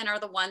Pleasanton are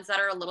the ones that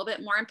are a little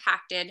bit more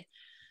impacted.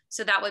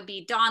 So that would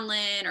be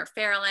Donlin or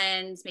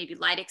Fairlands, maybe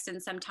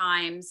Leidixon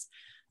sometimes.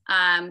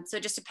 So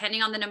just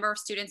depending on the number of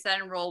students that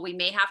enroll, we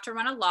may have to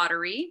run a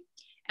lottery.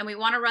 And we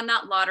want to run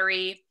that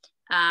lottery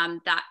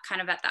that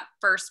kind of at that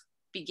first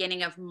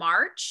beginning of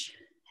March.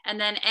 And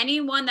then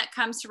anyone that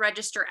comes to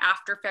register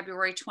after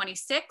February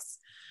 26th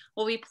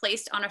will be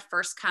placed on a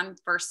first come,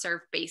 first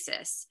served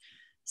basis.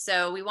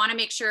 So we want to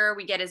make sure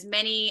we get as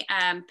many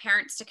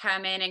parents to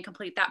come in and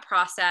complete that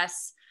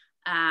process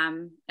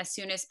as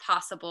soon as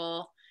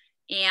possible.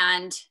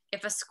 And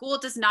if a school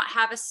does not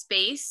have a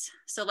space,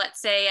 so let's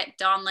say at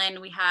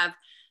Donlin, we have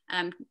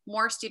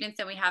more students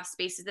than we have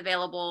spaces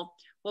available,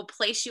 we'll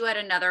place you at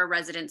another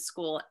resident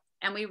school.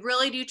 And we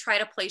really do try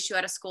to place you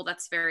at a school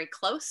that's very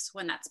close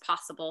when that's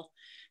possible.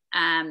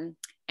 And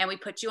we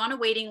put you on a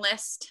waiting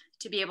list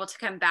to be able to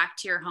come back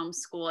to your home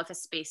school if a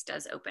space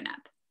does open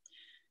up.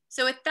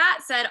 So with that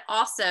said,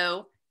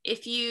 also,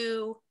 if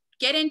you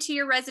get into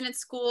your resident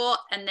school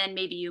and then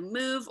maybe you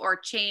move or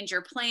change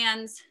your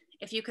plans,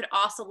 if you could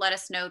also let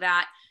us know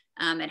that,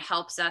 it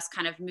helps us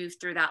kind of move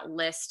through that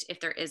list if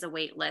there is a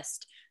wait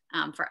list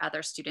for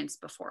other students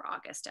before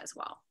August as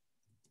well.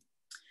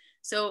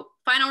 So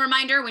final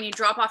reminder, when you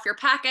drop off your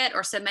packet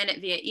or submit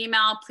it via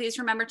email, please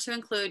remember to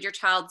include your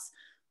child's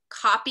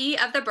copy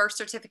of the birth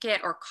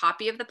certificate or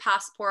copy of the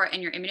passport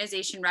and your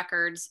immunization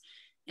records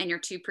and your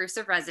 2 proofs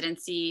of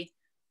residency.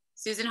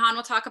 Susan Hahn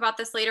will talk about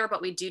this later,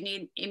 but we do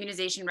need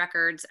immunization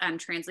records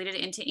translated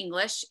into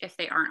English if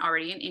they aren't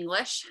already in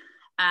English.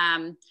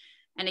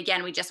 And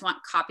again, we just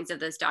want copies of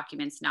those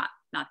documents, not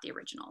the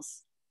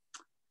originals.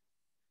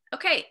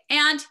 Okay,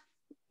 and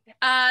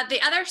the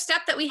other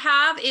step that we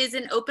have is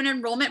an open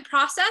enrollment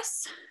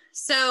process.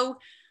 So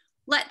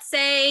let's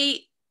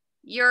say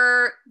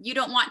you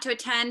don't want to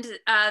attend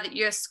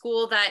your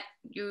school that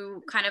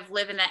you kind of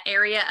live in that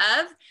area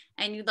of,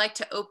 and you'd like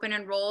to open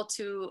enroll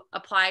to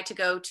apply to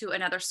go to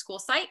another school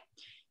site.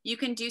 You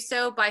can do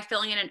so by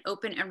filling in an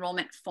open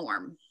enrollment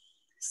form.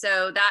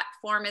 So that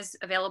form is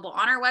available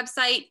on our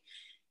website.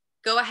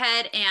 Go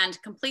ahead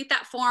and complete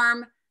that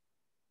form,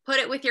 put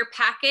it with your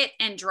packet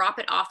and drop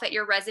it off at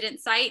your resident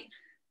site.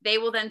 They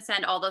will then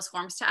send all those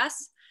forms to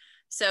us.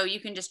 So you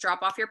can just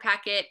drop off your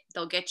packet,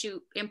 they'll get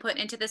you input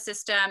into the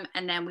system,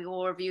 and then we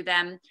will review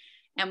them.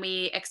 And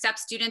we accept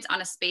students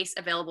on a space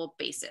available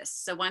basis.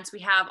 So once we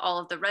have all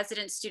of the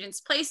resident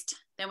students placed,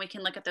 then we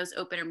can look at those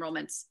open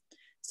enrollments.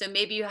 So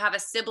maybe you have a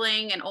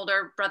sibling, an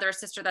older brother or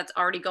sister that's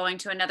already going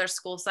to another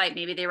school site.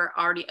 Maybe they were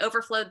already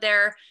overflowed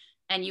there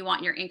and you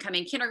want your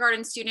incoming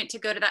kindergarten student to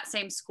go to that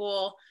same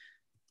school.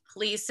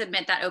 Please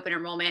submit that open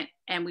enrollment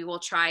and we will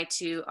try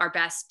our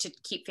best to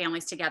keep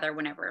families together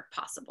whenever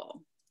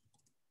possible.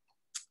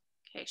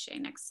 Okay, Shay,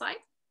 next slide.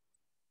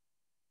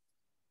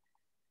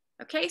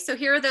 Okay, so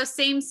here are those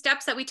same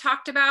steps that we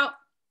talked about.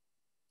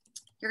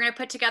 You're gonna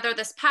put together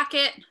this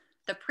packet,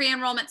 the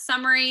pre-enrollment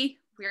summary.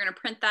 We're gonna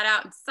print that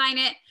out and sign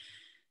it.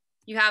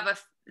 You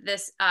have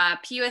this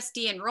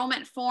PUSD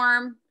enrollment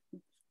form,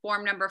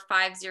 form number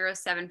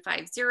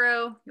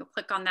 50750. You'll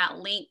click on that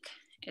link,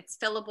 it's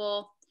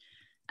fillable.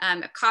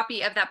 A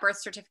copy of that birth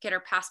certificate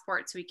or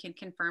passport so we can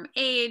confirm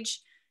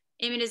age,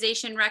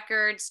 immunization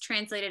records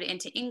translated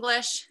into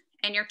English,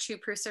 and your 2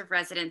 proofs of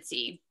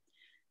residency.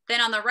 Then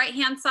on the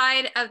right-hand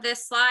side of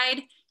this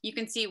slide, you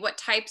can see what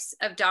types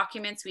of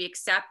documents we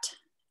accept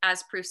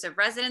as proofs of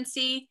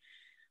residency.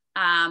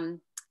 And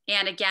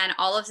again,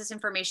 all of this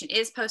information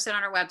is posted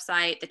on our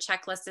website. The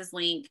checklist is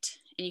linked,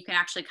 and you can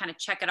actually kind of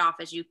check it off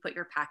as you put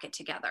your packet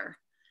together.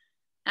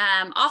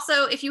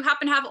 Also, if you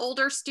happen to have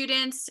older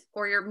students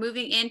or you're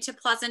moving into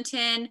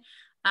Pleasanton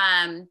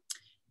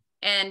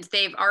and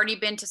they've already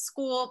been to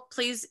school,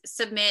 please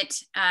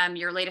submit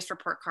your latest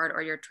report card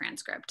or your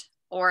transcript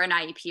or an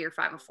IEP or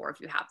 504 if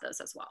you have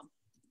those as well.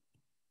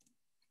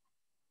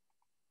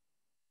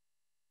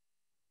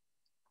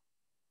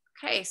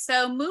 Okay,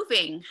 so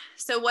moving.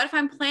 So what if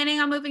I'm planning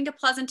on moving to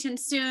Pleasanton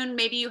soon?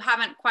 Maybe you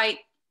haven't quite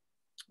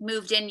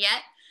moved in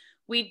yet.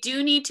 We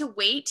do need to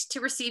wait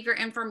to receive your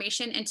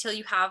information until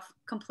you have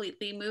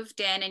completely moved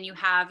in and you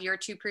have your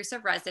 2 proofs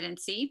of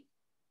residency.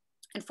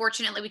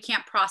 Unfortunately, we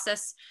can't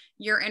process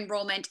your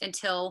enrollment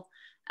until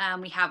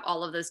we have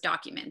all of those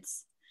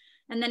documents.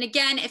 And then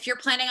again, if you're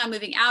planning on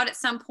moving out at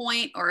some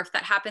point, or if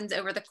that happens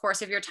over the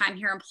course of your time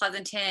here in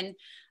Pleasanton,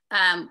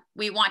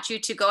 we want you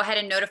to go ahead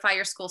and notify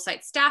your school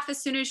site staff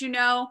as soon as you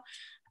know.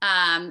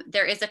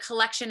 There is a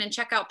collection and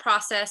checkout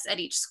process at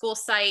each school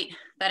site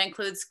that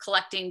includes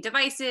collecting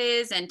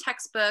devices and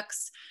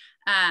textbooks.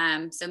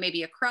 So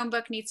maybe a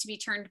Chromebook needs to be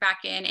turned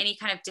back in, any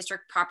kind of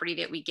district property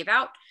that we give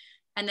out.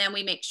 And then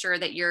we make sure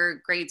that your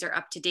grades are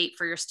up to date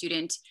for your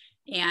student.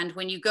 And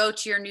when you go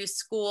to your new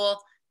school,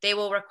 they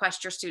will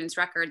request your students'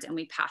 records and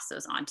we pass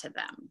those on to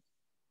them.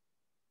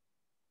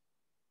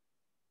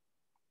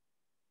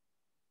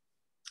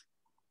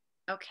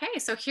 Okay,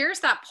 so here's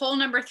that poll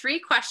number 3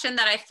 question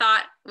that I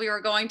thought we were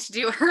going to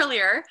do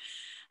earlier.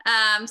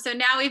 So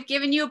now we've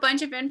given you a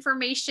bunch of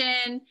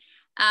information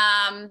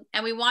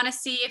and we want to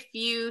see if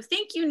you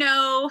think you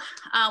know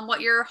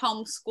what your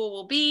home school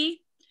will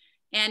be.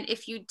 And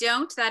if you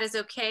don't, that is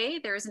okay.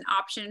 There is an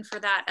option for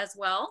that as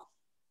well.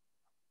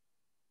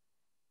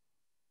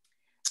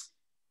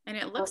 And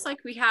it looks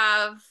like we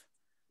have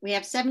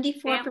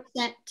 74%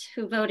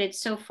 who voted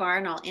so far,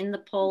 and I'll end the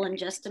poll in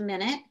just a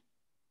minute.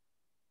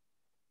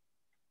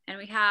 And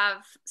we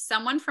have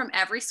someone from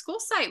every school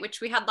site,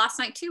 which we had last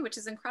night too, which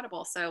is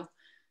incredible. So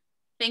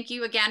thank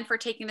you again for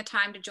taking the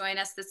time to join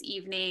us this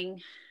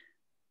evening,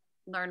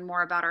 learn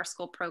more about our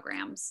school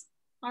programs.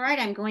 All right,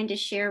 I'm going to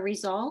share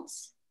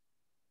results.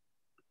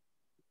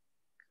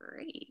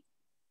 Great.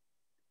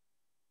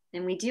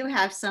 And we do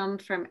have some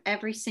from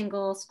every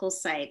single school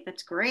site.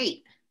 That's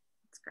great.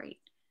 That's great.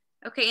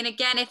 Okay, and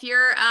again, if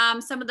you're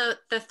some of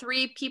the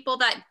 3 people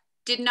that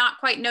did not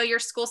quite know your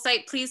school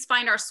site, please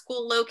find our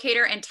school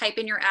locator and type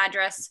in your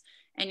address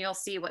and you'll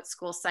see what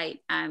school site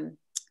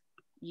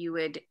you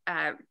would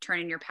turn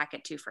in your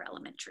packet to for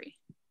elementary.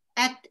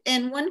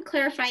 And one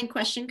clarifying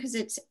question, because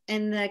it's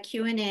in the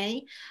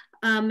Q&A,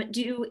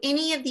 do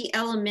any of the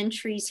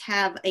elementaries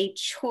have a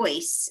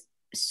choice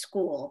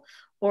school,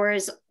 or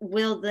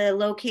will the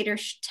locator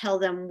tell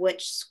them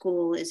which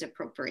school is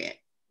appropriate?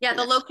 Yeah,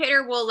 the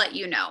locator will let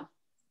you know.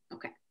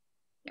 Okay.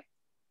 Yep.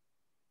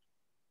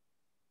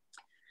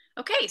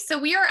 Okay, so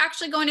we are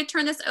actually going to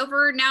turn this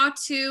over now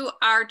to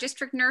our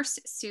district nurse,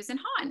 Susan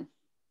Hahn.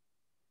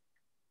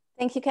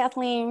 Thank you,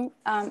 Kathleen.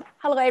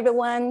 Hello,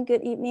 everyone.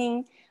 Good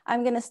evening.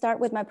 I'm going to start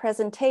with my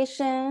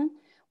presentation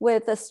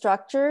with the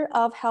structure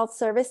of health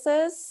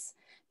services.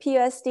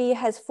 PUSD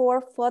has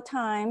 4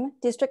 full-time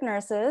district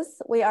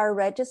nurses. We are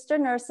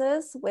registered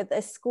nurses with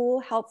a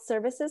school health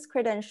services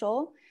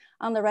credential.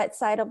 On the right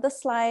side of the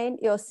slide,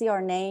 you'll see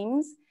our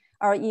names,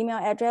 our email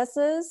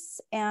addresses,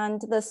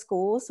 and the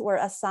schools we're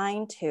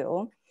assigned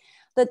to.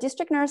 The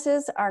district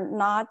nurses are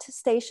not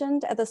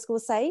stationed at the school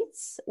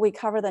sites. We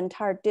cover the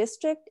entire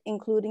district,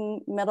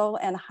 including middle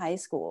and high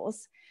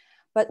schools.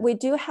 But we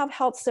do have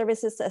health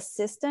services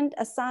assistant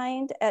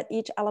assigned at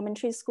each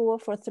elementary school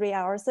for 3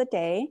 hours a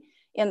day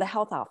in the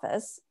health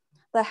office.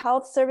 The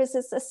health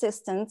services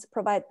assistants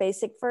provide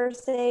basic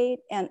first aid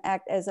and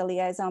act as a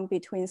liaison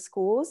between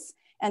schools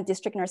and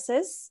district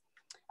nurses.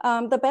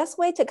 The best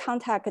way to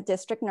contact a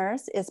district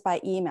nurse is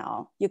by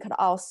email. You could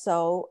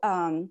also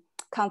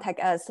contact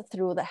us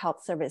through the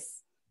health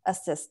service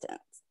assistant.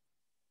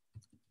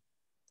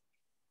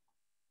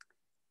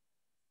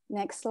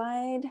 Next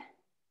slide.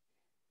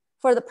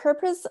 For the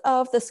purpose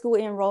of the school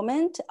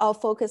enrollment, I'll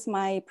focus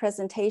my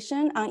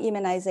presentation on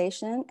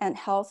immunization and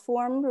health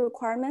form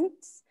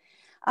requirements.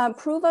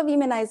 Proof of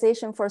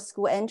immunization for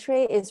school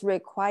entry is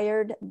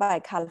required by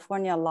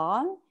California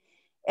law.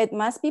 It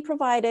must be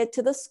provided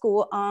to the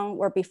school on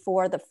or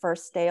before the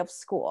first day of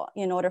school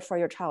in order for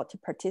your child to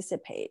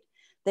participate.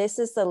 This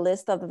is the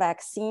list of the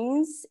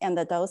vaccines and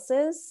the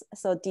doses.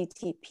 So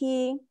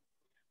DTP,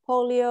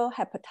 polio,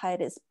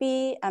 hepatitis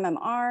B,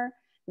 MMR,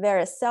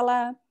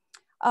 varicella.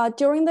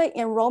 During the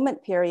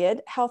enrollment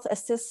period, health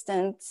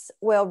assistants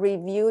will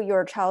review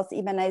your child's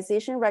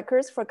immunization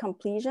records for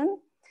completion.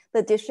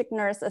 The district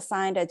nurse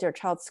assigned at your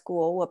child's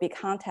school will be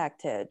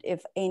contacted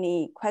if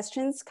any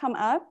questions come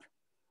up.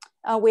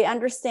 We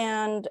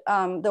understand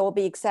there will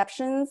be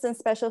exceptions and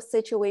special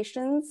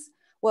situations.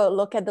 We'll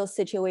look at those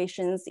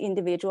situations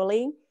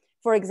individually.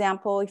 For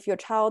example, if your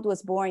child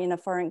was born in a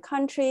foreign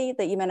country,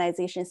 the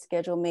immunization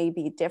schedule may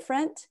be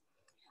different.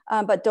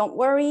 But don't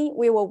worry,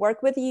 we will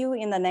work with you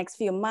in the next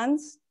few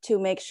months to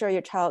make sure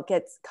your child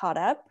gets caught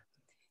up.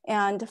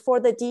 And for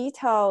the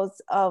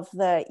details of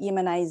the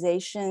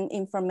immunization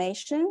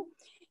information,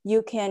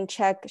 you can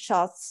check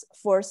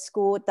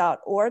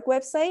shotsforschool.org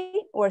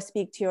website or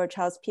speak to your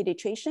child's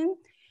pediatrician.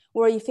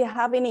 Or if you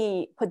have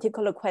any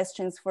particular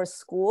questions for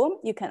school,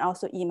 you can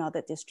also email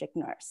the district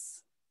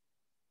nurse.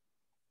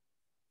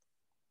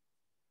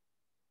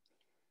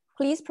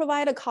 Please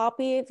provide a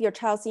copy of your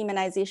child's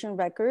immunization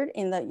record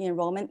in the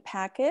enrollment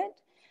packet.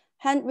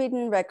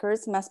 Handwritten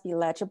records must be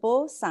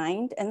legible,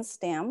 signed, and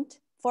stamped.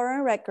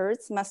 Foreign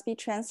records must be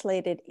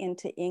translated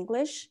into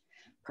English.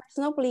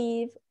 Personal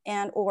belief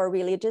and or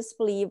religious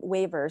belief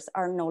waivers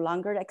are no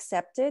longer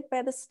accepted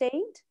by the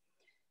state.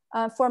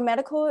 For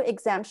medical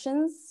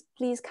exemptions,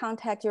 please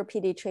contact your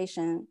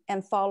pediatrician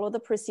and follow the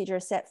procedure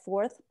set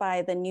forth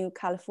by the new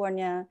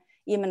California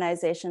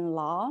immunization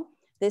law.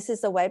 This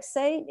is the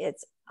website,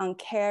 it's on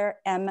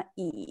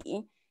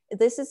CareME.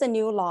 This is a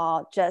new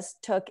law,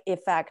 just took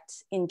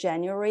effect in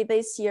January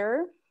this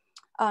year.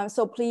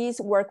 So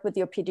please work with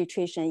your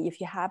pediatrician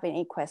if you have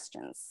any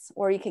questions,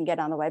 or you can get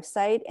on the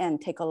website and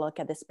take a look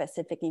at the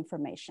specific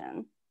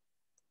information.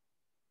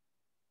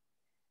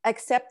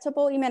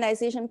 Acceptable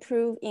immunization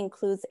proof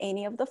includes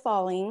any of the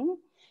following.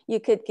 You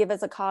could give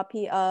us a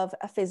copy of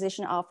a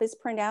physician office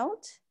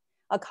printout,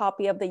 a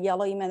copy of the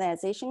yellow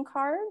immunization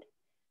card,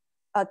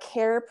 a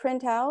CARE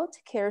printout.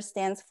 CARE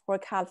stands for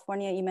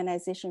California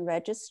Immunization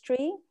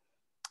Registry.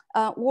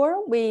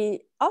 Or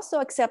we also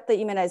accept the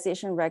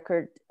immunization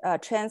record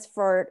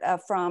transferred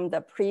from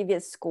the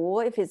previous school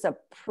if it's a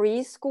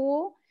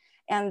preschool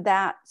and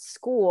that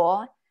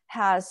school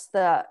has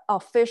the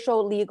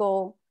official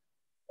legal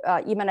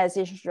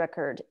immunization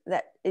record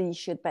that is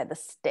issued by the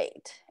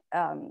state.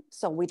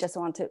 So we just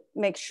want to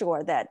make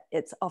sure that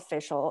it's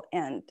official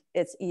and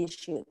it's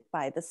issued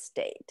by the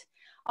state.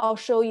 I'll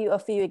show you a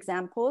few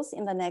examples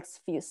in the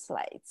next few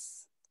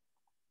slides.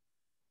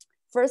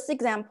 First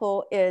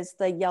example is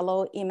the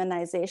yellow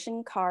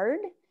immunization card.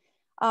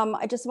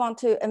 I just want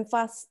to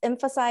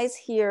emphasize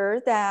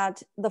here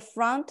that the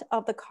front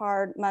of the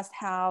card must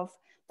have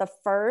the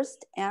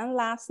first and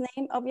last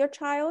name of your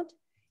child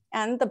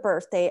and the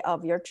birthday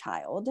of your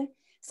child.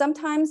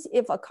 Sometimes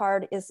if a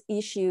card is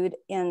issued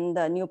in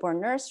the newborn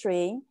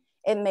nursery,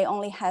 it may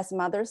only has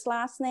mother's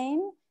last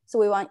name. So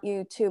we want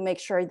you to make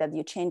sure that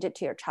you change it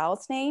to your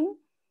child's name.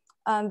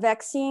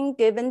 Vaccine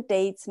given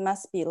dates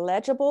must be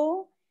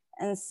legible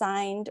and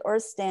signed or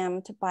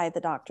stamped by the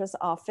doctor's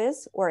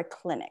office or a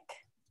clinic.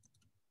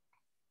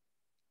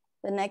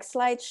 The next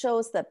slide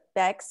shows the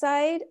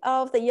backside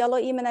of the yellow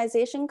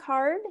immunization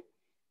card.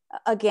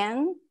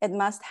 Again, it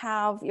must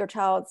have your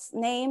child's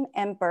name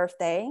and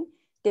birthday,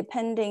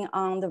 depending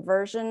on the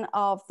version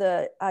of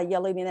the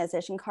yellow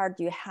immunization card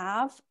you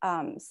have.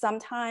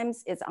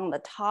 Sometimes it's on the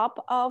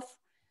top of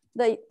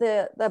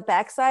the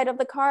backside of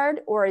the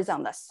card or is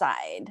on the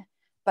side.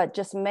 But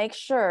just make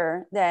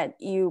sure that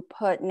you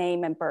put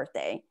name and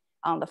birthday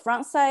on the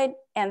front side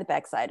and the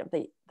back side of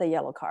the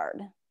yellow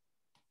card.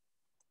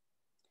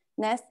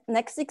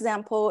 Next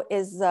example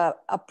is a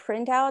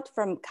printout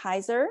from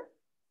Kaiser.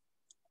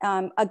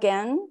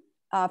 Again,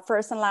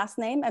 first and last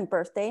name and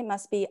birthday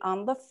must be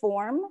on the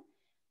form.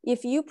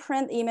 If you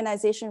print the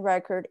immunization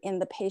record in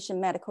the patient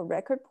medical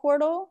record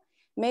portal,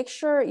 make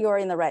sure you're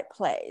in the right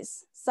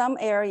place. Some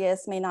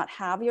areas may not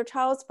have your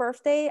child's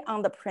birthday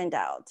on the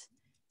printout.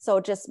 So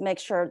just make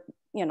sure,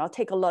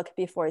 take a look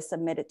before it's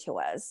submitted to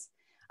us.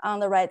 On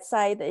the right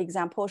side, the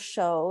example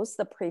shows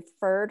the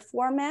preferred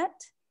format.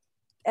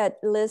 It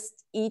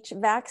lists each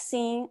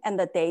vaccine and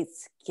the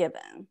dates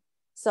given.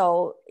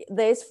 So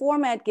this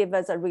format gives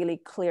us a really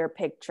clear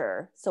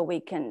picture so we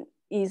can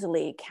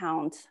easily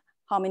count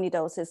how many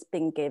doses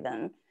being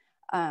given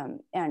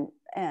and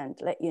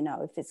let you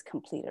know if it's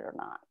completed or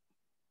not.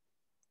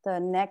 The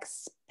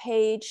next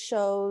page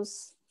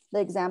shows the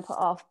example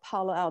of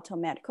Palo Alto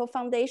Medical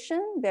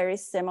Foundation, very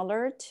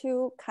similar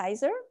to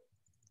Kaiser.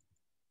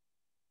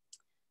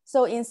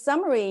 So in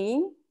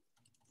summary,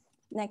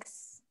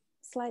 next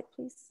slide,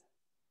 please.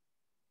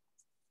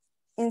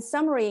 In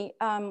summary,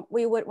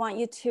 we would want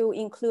you to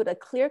include a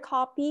clear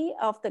copy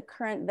of the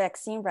current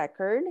vaccine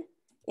record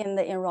in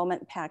the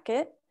enrollment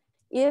packet,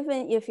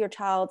 even if your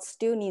child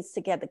still needs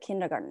to get the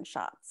kindergarten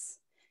shots.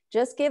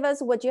 Just give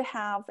us what you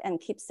have and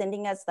keep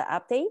sending us the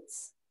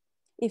updates.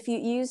 If you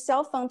use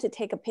cell phone to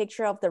take a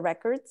picture of the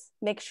records,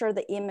 make sure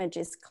the image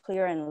is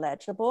clear and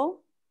legible.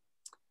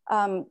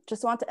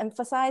 Just want to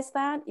emphasize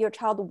that your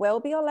child will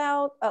be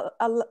allowed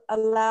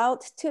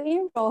to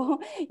enroll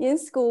in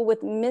school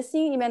with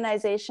missing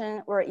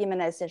immunization or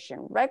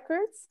immunization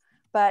records,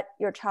 but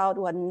your child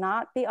will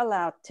not be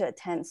allowed to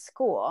attend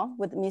school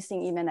with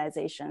missing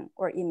immunization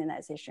or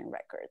immunization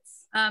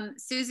records.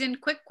 Susan,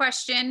 quick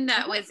question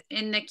that was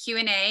in the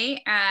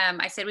Q&A.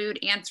 I said we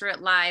would answer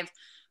it live.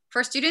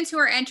 For students who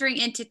are entering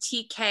into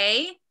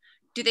TK,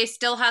 do they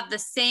still have the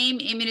same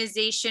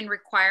immunization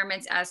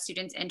requirements as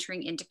students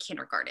entering into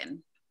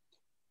kindergarten?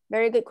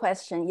 Very good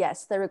question.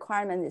 Yes, the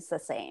requirement is the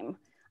same.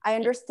 I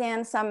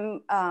understand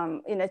some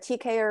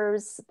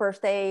TKers'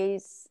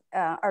 birthdays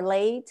are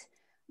late,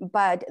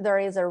 but there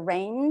is a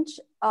range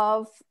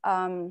of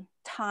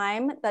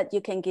time that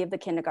you can give the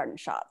kindergarten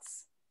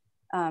shots.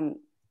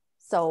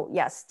 So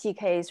yes,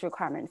 TK's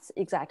requirements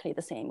exactly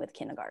the same with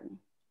kindergarten.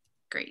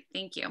 Great,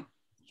 thank you.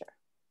 Sure.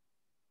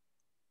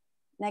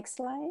 Next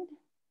slide.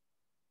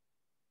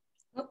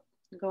 Oh,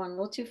 I'm going a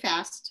little too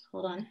fast.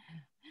 Hold on.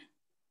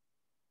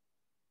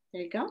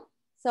 There you go.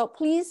 So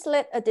please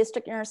let a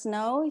district nurse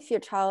know if your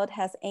child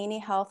has any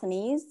health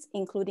needs,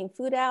 including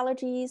food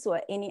allergies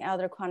or any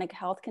other chronic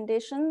health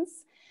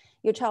conditions.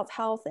 Your child's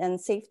health and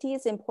safety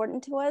is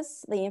important to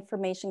us. The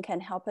information can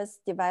help us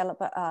develop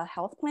a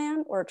health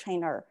plan or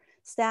train our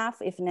staff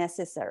if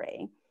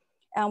necessary.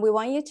 And we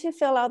want you to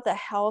fill out the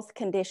health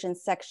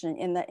conditions section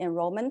in the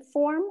enrollment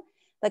form.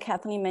 Like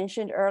Kathleen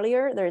mentioned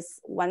earlier, there's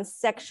one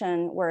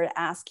section where it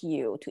asks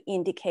you to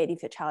indicate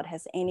if your child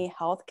has any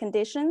health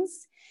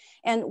conditions.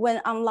 And when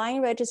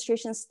online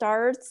registration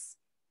starts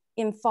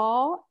in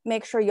fall,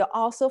 make sure you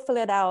also fill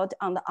it out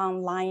on the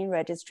online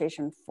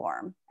registration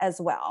form as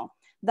well.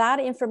 that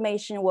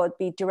information will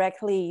be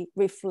directly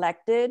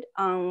reflected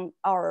on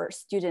our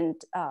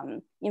student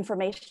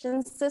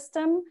information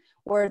system,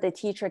 where the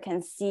teacher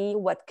can see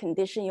what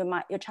condition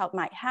your child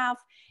might have,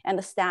 and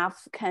the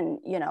staff can,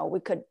 we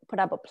could put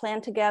up a plan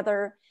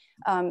together.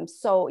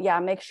 So yeah,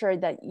 make sure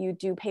that you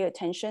do pay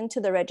attention to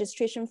the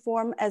registration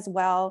form as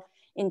well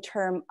in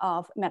terms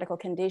of medical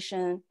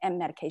condition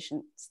and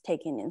medications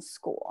taken in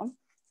school.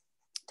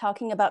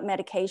 Talking about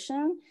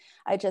medication,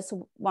 I just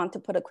want to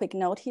put a quick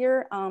note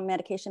here on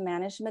medication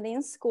management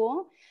in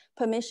school.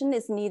 Permission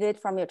is needed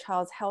from your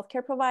child's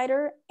healthcare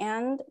provider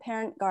and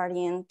parent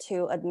guardian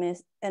to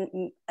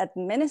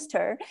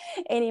administer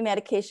any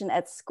medication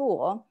at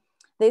school.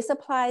 This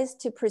applies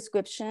to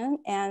prescription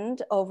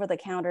and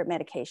over-the-counter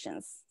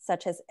medications,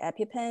 such as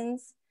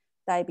EpiPens,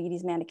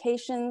 diabetes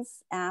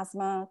medications,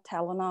 asthma,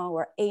 Tylenol,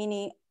 or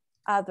any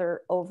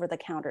other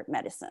over-the-counter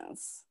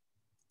medicines.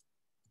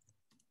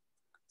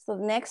 So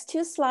the next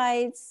two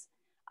slides,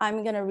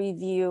 I'm gonna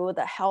review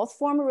the health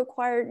form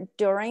required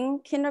during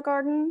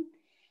kindergarten.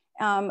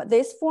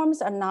 These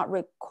forms are not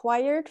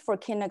required for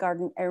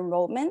kindergarten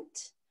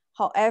enrollment.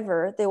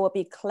 However, they will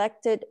be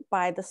collected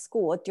by the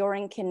school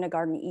during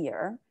kindergarten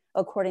year,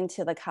 according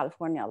to the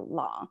California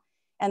law.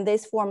 And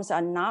these forms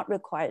are not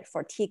required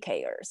for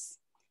TKers.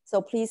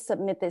 So please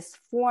submit these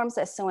forms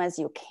as soon as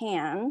you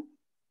can.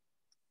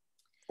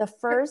 The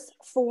first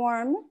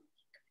form,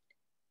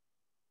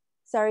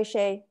 sorry,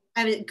 Shay.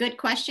 I have a good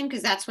question,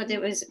 because that's what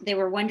it was. They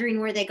were wondering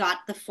where they got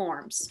the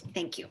forms.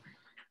 Thank you.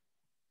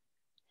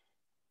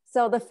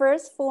 So the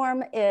first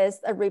form is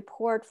a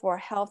report for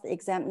health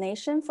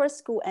examination for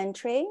school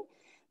entry.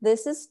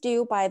 This is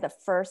due by the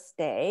first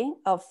day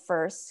of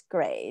first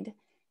grade.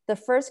 The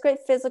first grade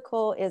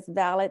physical is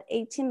valid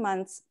 18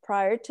 months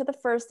prior to the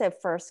first day of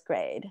first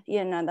grade.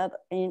 In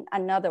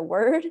another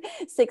word,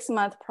 6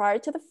 months prior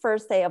to the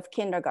first day of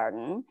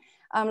kindergarten.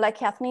 Like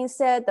Kathleen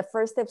said, the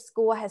first day of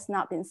school has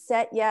not been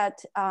set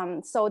yet.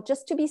 So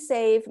just to be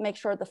safe, make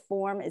sure the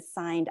form is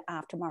signed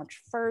after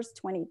March 1st,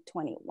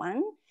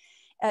 2021.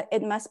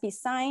 It must be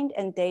signed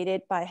and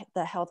dated by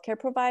the healthcare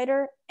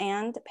provider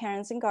and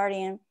parents and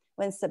guardian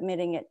when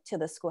submitting it to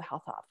the school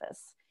health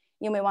office.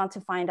 You may want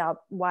to find out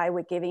why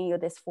we're giving you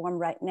this form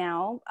right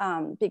now,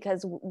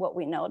 because what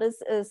we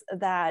notice is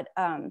that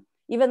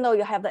even though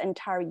you have the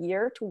entire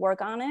year to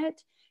work on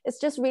it, it's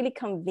just really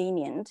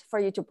convenient for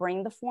you to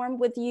bring the form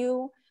with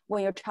you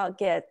when your child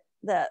gets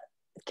the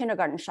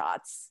kindergarten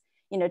shots.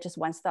 Just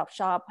one-stop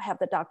shop, have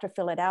the doctor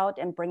fill it out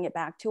and bring it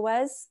back to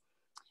us.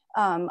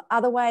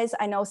 Otherwise,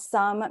 I know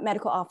some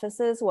medical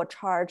offices will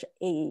charge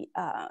a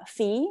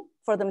fee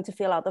for them to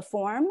fill out the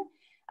form.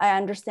 I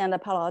understand the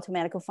Palo Alto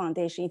Medical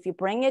Foundation, if you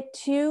bring it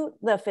to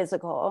the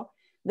physical,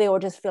 they will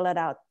just fill it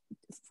out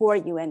for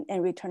you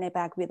and return it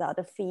back without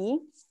a fee.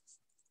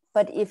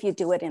 But if you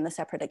do it in a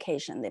separate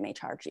occasion, they may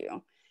charge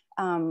you.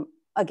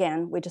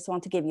 Again, we just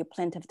want to give you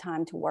plenty of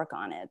time to work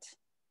on it.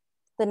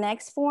 The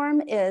next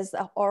form is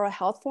an oral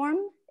health form.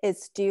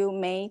 It's due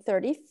May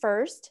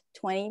 31st,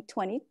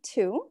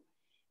 2022.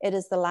 It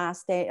is the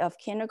last day of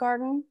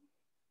kindergarten.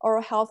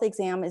 Oral health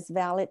exam is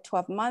valid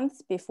 12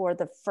 months before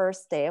the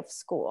first day of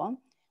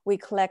school. We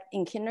collect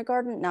in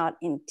kindergarten, not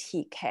in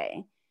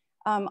TK.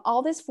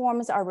 All these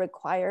forms are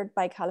required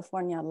by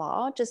California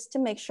law just to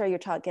make sure your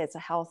child gets a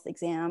health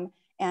exam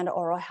and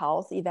oral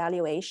health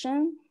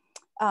evaluation.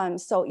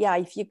 So yeah,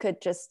 if you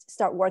could just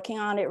start working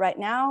on it right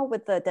now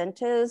with the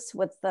dentist,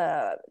 with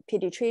the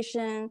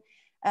pediatrician,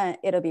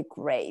 it'll be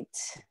great.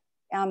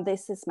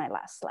 This is my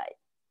last slide.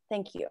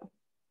 Thank you.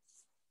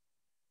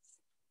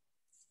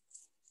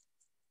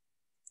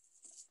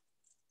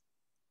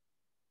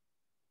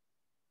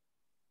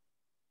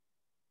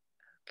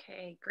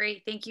 Okay,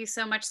 great. Thank you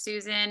so much,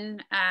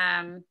 Susan.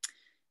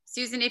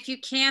 Susan, if you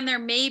can, there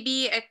may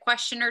be a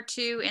question or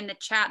two in the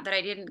chat that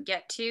I didn't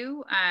get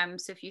to.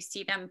 So if you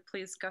see them,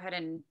 please go ahead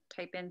and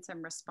type in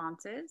some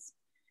responses.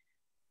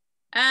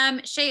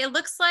 Shay, it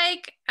looks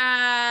like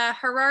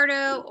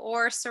Gerardo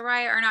or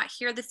Soraya are not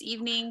here this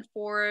evening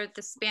for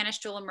the Spanish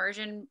dual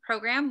immersion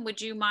program.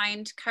 Would you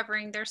mind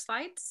covering their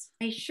slides?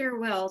 I sure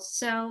will.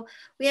 So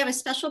we have a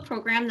special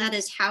program that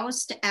is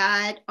housed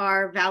at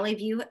our Valley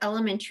View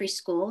Elementary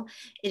School.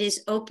 It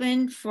is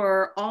open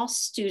for all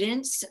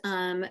students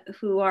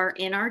who are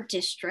in our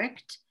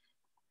district.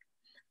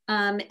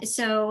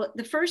 So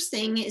the first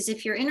thing is,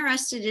 if you're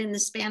interested in the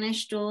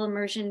Spanish dual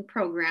immersion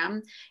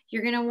program,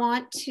 you're going to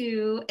want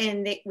to,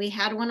 and we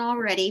had one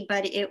already,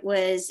 but it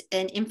was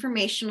an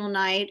informational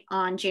night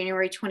on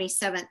January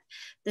 27th.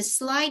 The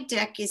slide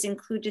deck is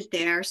included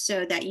there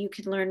so that you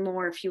can learn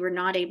more if you were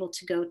not able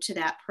to go to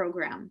that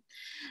program.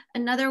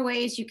 Another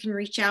way is you can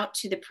reach out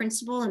to the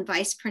principal and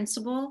vice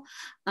principal.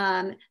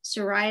 Soraya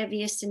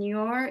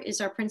Villasenor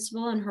is our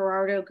principal and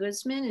Gerardo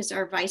Guzman is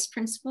our vice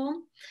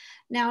principal.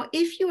 Now,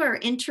 if you are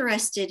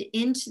interested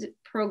into the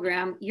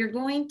program, you're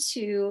going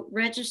to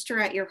register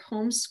at your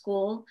home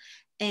school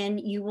and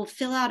you will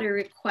fill out a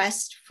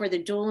request for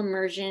the dual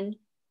immersion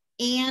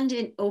and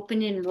an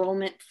open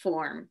enrollment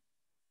form.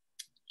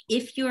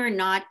 if you are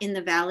not in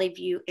the Valley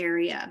View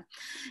area.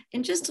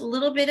 And just a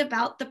little bit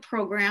about the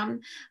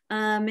program.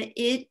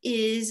 It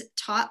is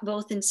taught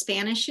both in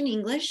Spanish and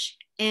English.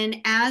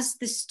 And as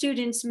the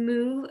students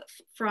move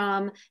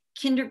from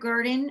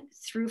kindergarten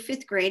through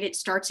 5th grade, it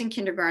starts in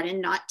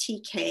kindergarten, not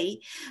TK.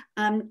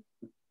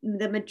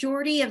 The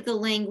majority of the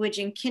language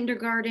in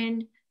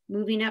kindergarten,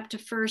 moving up to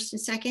 1st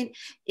and 2nd,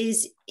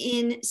 is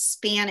in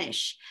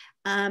Spanish.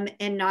 And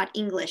not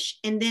English.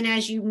 And then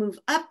as you move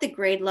up the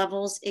grade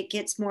levels, it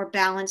gets more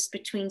balanced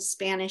between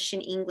Spanish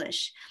and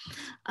English.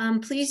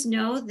 Please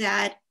know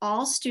that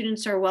all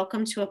students are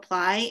welcome to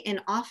apply,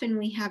 and often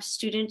we have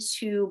students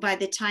who by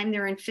the time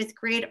they're in 5th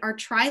grade are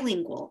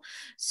trilingual.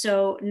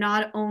 So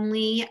not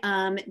only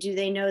do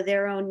they know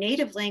their own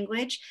native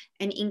language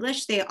and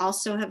English, they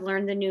also have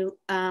learned the new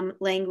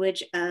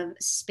language of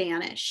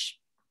Spanish.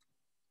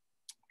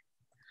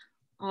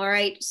 All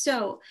right,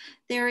 so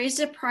there is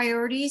a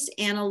priorities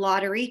and a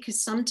lottery,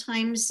 because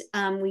sometimes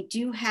we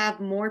do have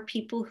more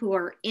people who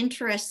are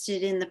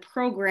interested in the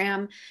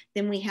program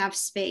than we have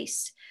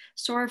space.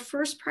 So our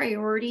first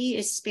priority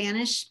is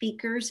Spanish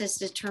speakers as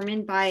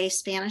determined by a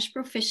Spanish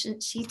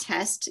proficiency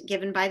test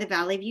given by the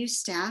Valley View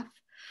staff.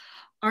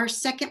 Our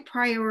second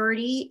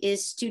priority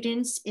is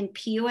students in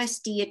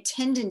POSD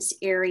attendance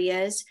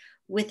areas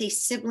with a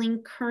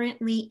sibling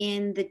currently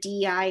in the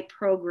DI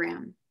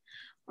program.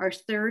 Our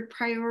third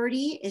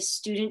priority is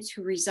students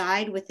who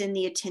reside within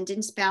the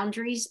attendance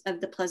boundaries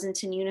of the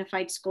Pleasanton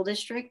Unified School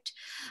District.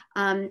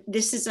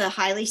 This is a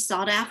highly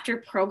sought after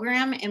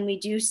program, and we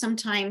do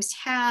sometimes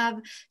have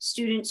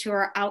students who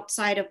are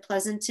outside of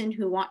Pleasanton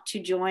who want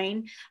to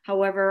join.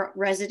 However,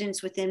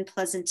 residents within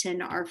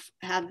Pleasanton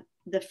have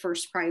the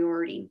first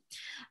priority.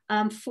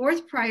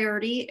 Fourth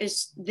priority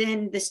is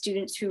then the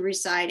students who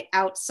reside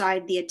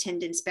outside the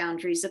attendance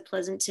boundaries of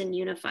Pleasanton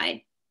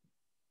Unified.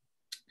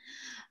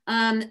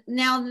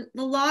 Now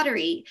the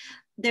lottery,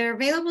 their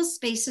available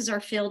spaces are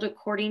filled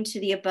according to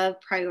the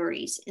above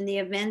priorities. In the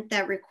event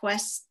that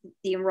requests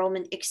the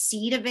enrollment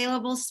exceed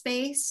available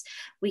space,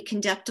 we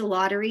conduct a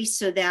lottery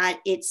so that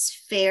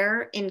it's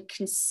fair and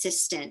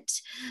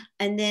consistent.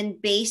 And then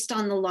based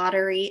on the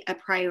lottery, a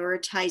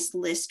prioritized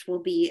list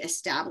will be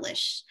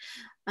established.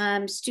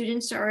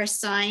 Students are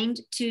assigned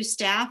to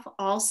staff.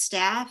 All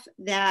staff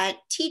that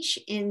teach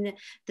in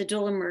the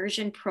dual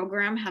immersion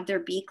program have their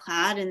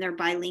BCLAD and they're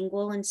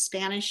bilingual in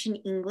Spanish and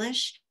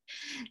English.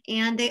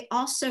 And they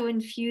also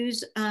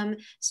infuse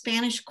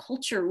Spanish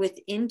culture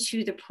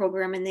into the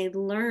program, and they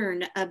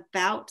learn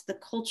about the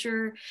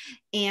culture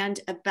and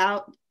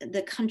about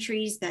the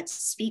countries that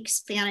speak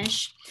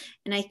Spanish.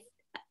 And I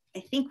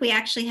think we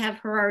actually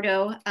have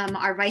Gerardo,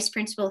 our vice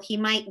principal. He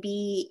might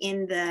be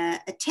in the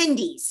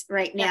attendees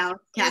right now.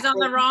 He was on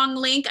the wrong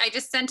link. I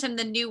just sent him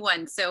the new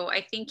one. So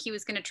I think he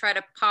was going to try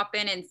to pop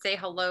in and say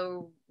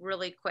hello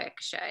really quick,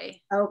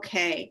 Shay.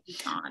 Okay.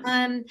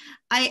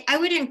 I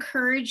would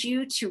encourage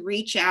you to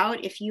reach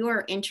out if you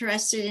are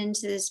interested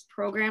into this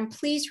program.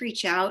 Please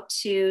reach out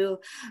to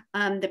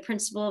the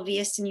principal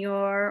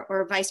Villaseñor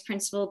or Vice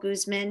Principal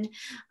Guzman.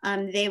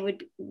 They would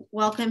be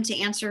welcome to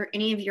answer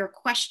any of your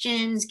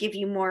questions, give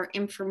you more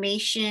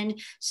information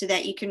so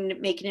that you can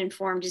make an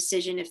informed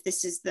decision if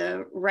this is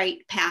the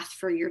right path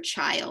for your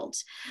child.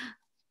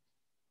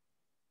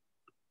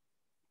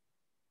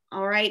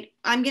 All right,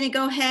 I'm going to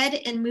go ahead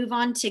and move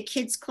on to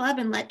Kids Club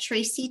and let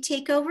Tracy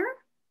take over.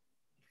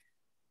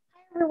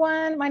 Hi,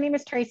 everyone. My name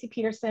is Tracy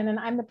Peterson, and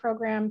I'm the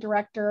program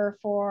director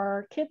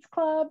for Kids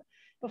Club,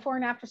 before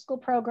and after school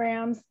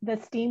programs,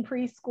 the STEAM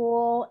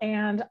preschool,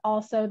 and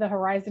also the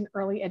Horizon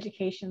Early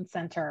Education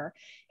Center.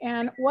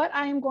 And what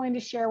I'm going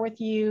to share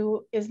with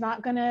you is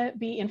not going to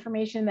be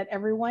information that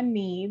everyone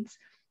needs,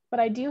 but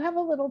I do have a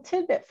little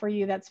tidbit for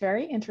you that's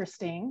very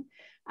interesting.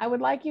 I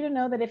would like you to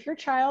know that if your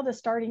child is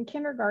starting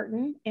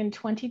kindergarten in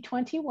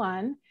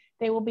 2021,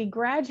 they will be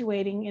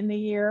graduating in the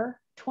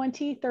year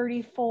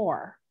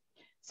 2034.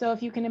 So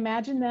if you can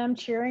imagine them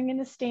cheering in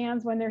the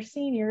stands when they're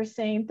seniors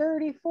saying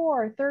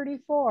 34,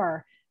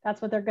 34,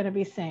 that's what they're going to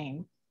be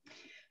saying.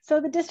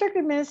 So the district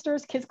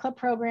administers Kids Club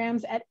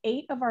programs at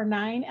 8 of our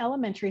 9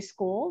 elementary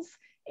schools.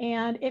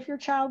 And if your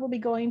child will be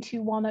going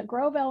to Walnut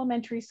Grove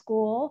Elementary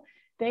School,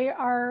 they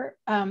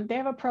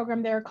have a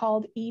program there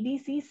called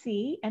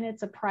EDCC, and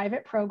it's a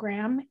private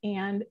program,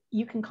 and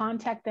you can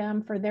contact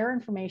them for their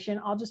information.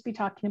 I'll just be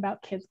talking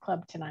about Kids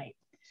Club tonight.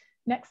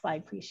 Next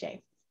slide, please,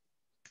 Shay.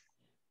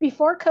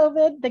 Before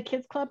COVID, the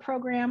Kids Club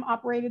program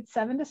operated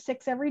 7 to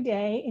 6 every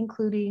day,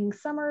 including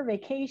summer,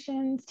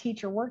 vacations,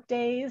 teacher work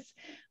days.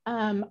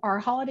 Our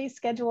holiday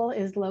schedule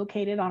is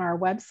located on our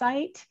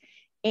website.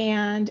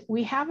 And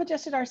we have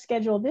adjusted our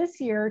schedule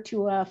this year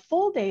to a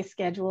full day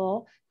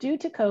schedule due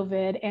to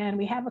COVID, and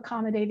we have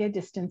accommodated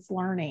distance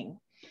learning.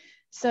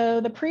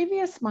 So the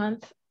previous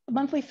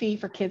monthly fee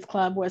for Kids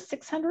Club was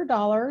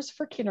 $600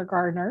 for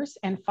kindergartners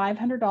and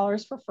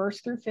 $500 for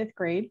 1st through 5th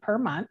grade per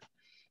month.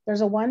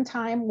 There's a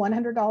one-time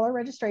 $100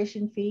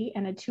 registration fee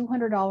and a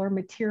 $200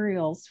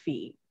 materials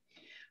fee.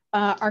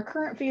 Our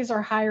current fees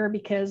are higher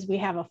because we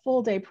have a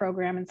full day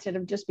program instead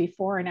of just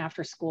before and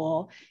after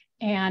school.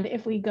 And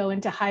if we go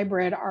into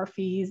hybrid, our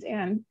fees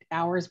and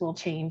hours will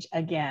change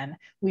again.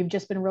 We've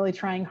just been really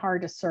trying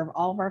hard to serve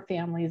all of our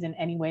families in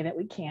any way that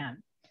we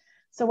can.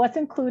 So what's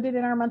included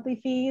in our monthly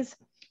fees?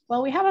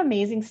 Well, we have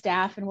amazing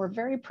staff and we're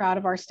very proud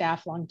of our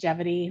staff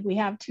longevity. We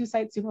have 2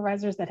 site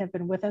supervisors that have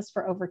been with us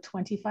for over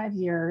 25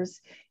 years,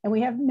 and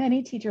we have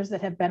many teachers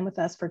that have been with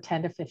us for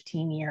 10 to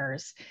 15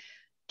 years.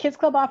 Kids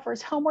Club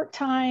offers homework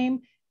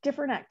time,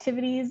 different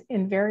activities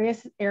in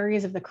various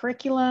areas of the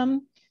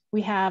curriculum.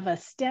 We have a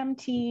STEM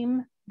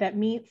team that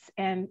meets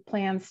and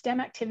plans STEM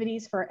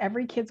activities for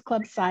every Kids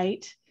Club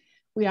site.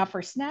 We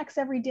offer snacks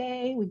every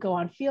day. We go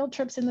on field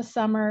trips in the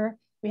summer.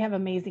 We have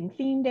amazing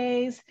theme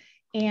days,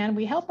 and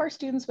we help our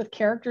students with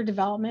character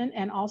development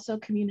and also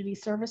community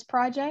service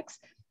projects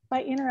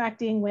by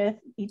interacting with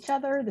each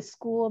other, the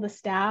school, the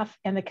staff,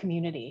 and the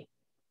community.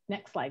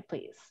 Next slide,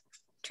 please.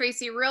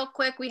 Tracy, real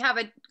quick, we have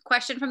a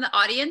question from the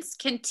audience.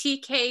 Can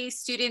TK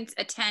students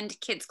attend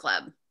Kids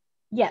Club?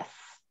 Yes.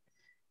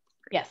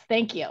 Yes,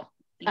 thank you.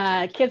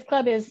 Kids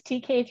Club is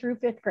TK through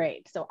 5th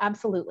grade, so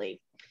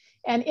absolutely.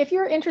 And if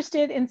you're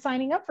interested in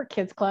signing up for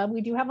Kids Club, we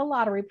do have a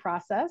lottery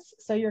process.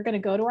 So you're going to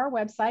go to our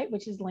website,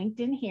 which is linked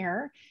in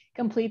here,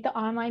 complete the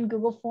online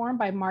Google form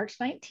by March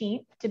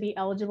 19th to be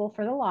eligible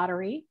for the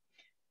lottery.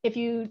 If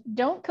you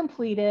don't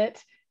complete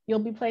it, you'll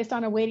be placed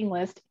on a waiting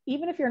list.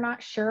 Even if you're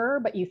not sure,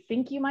 but you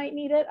think you might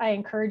need it, I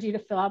encourage you to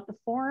fill out the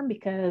form,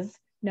 because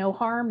no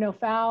harm, no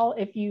foul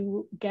if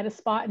you get a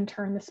spot and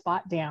turn the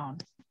spot down.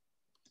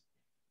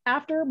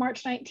 After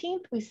March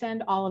 19th, we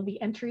send all of the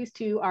entries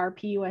to our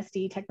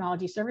PUSD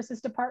Technology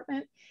Services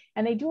Department,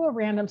 and they do a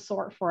random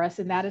sort for us,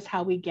 and that is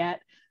how we get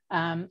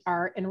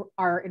our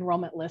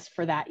enrollment list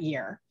for that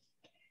year.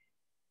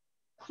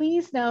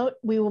 Please note,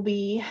 we will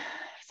be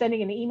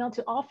sending an email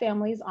to all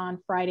families on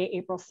Friday,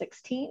 April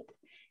 16th,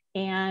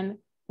 and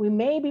we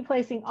may be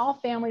placing all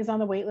families on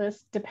the wait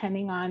list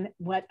depending on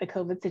what the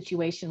COVID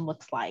situation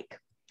looks like.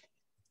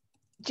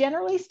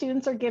 Generally,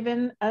 students are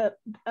given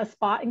a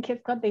spot in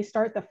Kids Club. They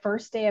start the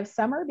first day of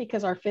summer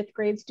because our 5th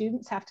grade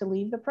students have to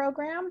leave the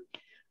program.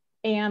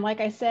 And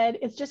like I said,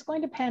 it's just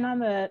going to depend on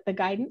the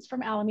guidance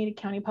from Alameda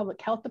County Public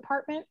Health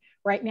Department.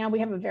 Right now, we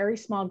have a very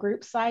small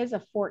group size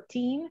of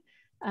 14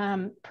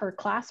 per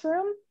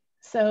classroom.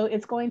 So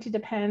it's going to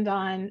depend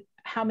on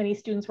how many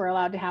students we're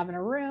allowed to have in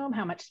a room,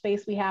 how much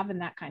space we have,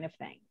 and that kind of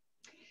thing.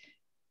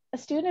 A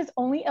student is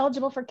only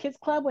eligible for Kids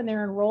Club when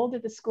they're enrolled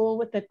at the school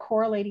with the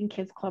correlating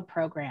Kids Club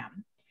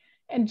program.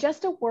 And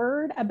just a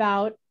word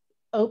about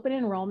open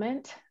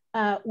enrollment.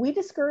 We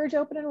discourage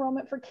open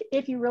enrollment for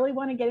if you really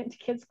want to get into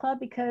Kids Club,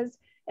 because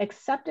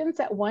acceptance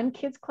at one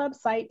Kids Club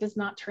site does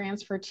not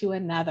transfer to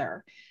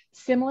another.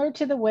 Similar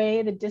to the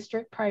way the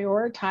district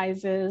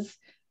prioritizes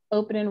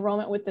open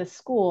enrollment with the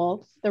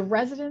school, the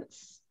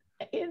residents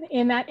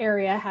in that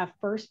area have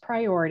first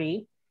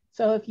priority.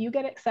 So if you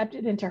get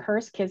accepted into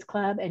Hearst Kids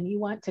Club and you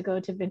want to go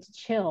to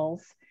Vintage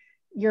Hills,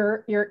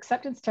 your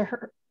acceptance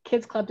to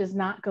Kids Club does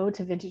not go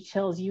to Vintage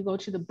Hills. You go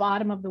to the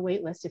bottom of the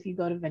wait list if you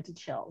go to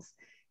Vintage Hills.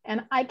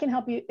 And I can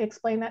help you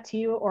explain that to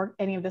you, or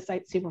any of the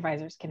site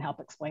supervisors can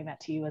help explain that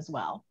to you as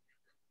well.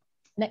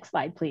 Next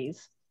slide,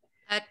 please.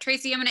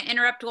 Tracy, I'm going to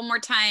interrupt one more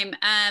time.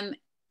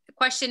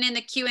 Question in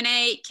the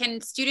Q&A,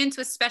 can students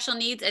with special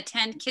needs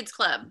attend Kids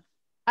Club?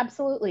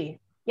 Absolutely,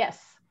 yes.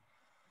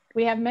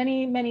 We have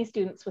many, many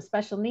students with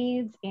special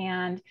needs,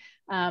 and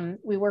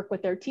we work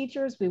with their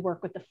teachers, we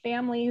work with the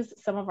families.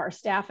 Some of our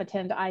staff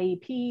attend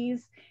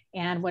IEPs,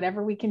 and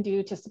whatever we can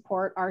do to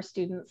support our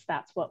students,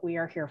 that's what we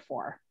are here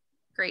for.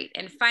 Great.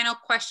 And final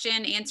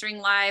question, answering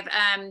live.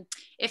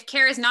 If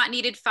care is not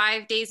needed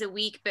 5 days a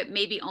week, but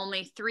maybe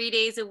only 3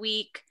 days a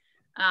week,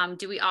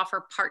 do we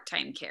offer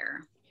part-time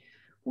care?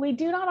 We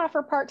do not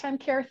offer part-time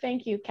care.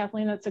 Thank you,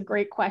 Kathleen. That's a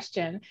great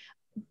question.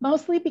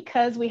 Mostly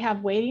because we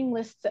have waiting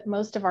lists at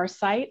most of our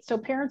sites. So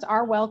parents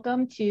are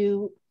welcome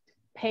to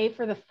pay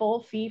for the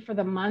full fee for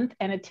the month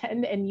and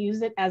attend and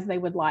use it as they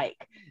would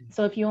like.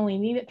 So if you only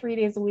need it 3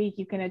 days a week,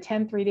 you can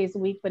attend 3 days a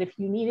week, but if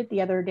you need it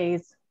the other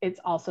days, it's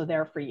also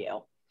there for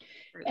you.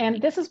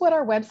 And this is what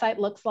our website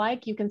looks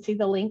like. You can see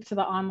the link to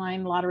the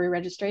online lottery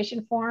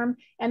registration form,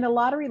 and the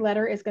lottery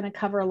letter is going to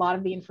cover a lot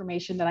of the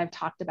information that I've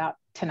talked about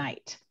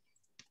tonight.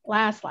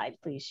 Last slide,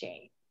 please,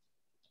 Shane.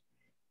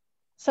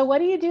 So what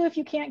do you do if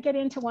you can't get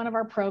into one of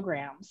our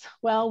programs?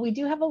 Well, we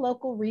do have a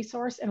local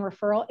resource and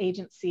referral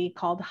agency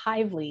called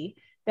Hively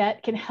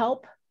that can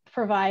help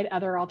provide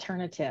other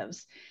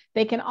alternatives.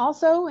 They can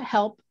also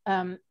help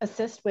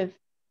assist with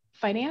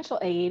financial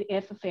aid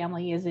if a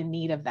family is in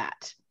need of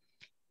that.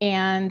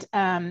 And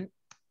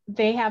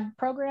they have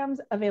programs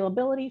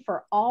availability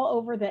for all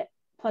over the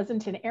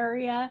Pleasanton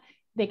area.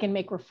 They can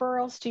make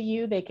referrals to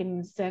you. They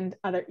can send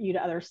you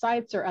to other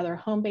sites or other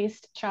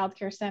home-based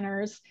childcare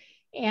centers.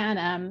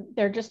 And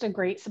they're just a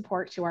great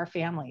support to our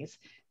families.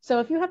 So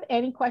if you have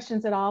any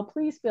questions at all,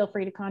 please feel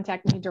free to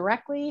contact me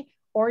directly,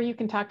 or you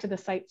can talk to the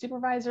site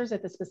supervisors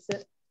at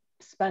the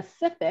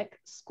specific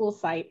school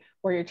site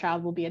where your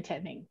child will be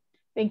attending.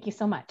 Thank you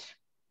so much.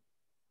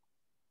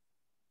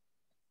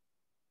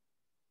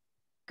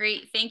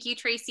 Great. Thank you,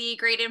 Tracy.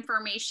 Great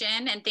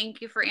information. And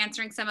thank you for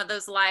answering some of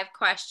those live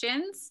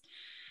questions.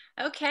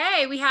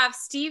 Okay, we have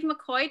Steve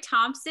McCoy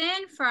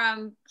Thompson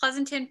from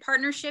Pleasanton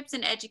Partnerships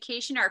in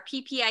Education, our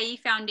PPIE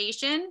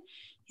Foundation.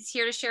 He's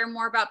here to share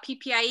more about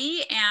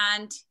PPIE,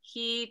 and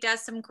he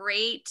does some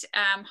great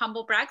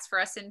humble brags for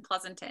us in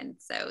Pleasanton.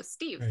 So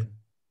Steve. Great.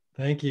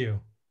 Thank you.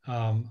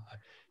 Can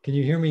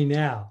you hear me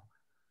now?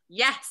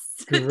 Yes.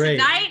 Great.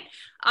 Tonight,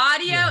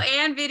 audio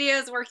and video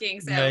is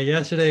working. So yeah,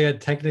 yesterday I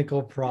had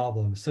technical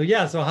problems. So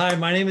hi,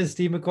 my name is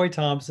Steve McCoy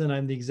Thompson.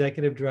 I'm the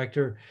Executive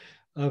Director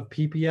of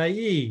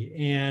PPIE.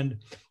 And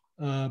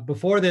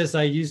before this,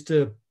 I used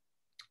to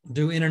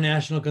do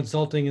international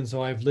consulting. And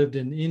so I've lived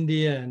in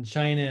India and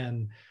China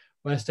and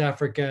West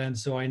Africa. And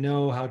so I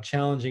know how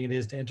challenging it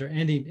is to enter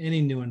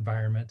any new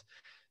environment.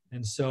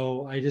 And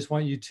so I just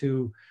want you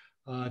to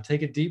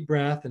take a deep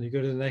breath, and you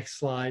go to the next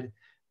slide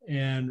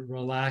and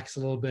relax a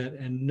little bit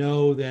and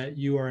know that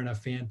you are in a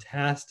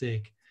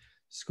fantastic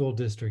school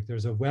district.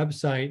 There's a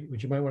website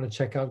which you might want to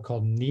check out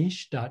called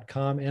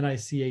niche.com,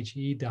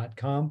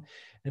 NICHE.com,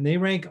 and they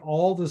rank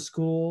all the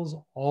schools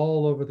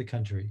all over the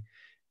country.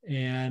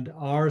 And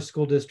our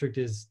school district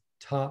is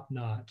top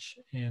notch.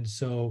 And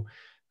so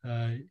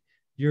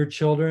your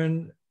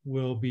children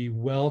will be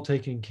well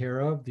taken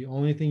care of. The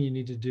only thing you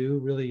need to do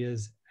really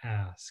is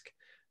ask,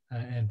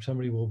 and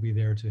somebody will be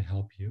there to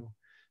help you.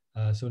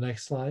 So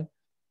next slide.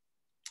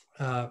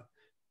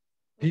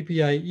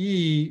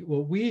 PPIE,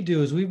 what we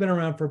do is we've been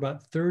around for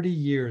about 30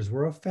 years.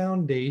 We're a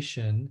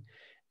foundation,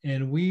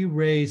 and we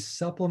raise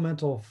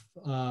supplemental,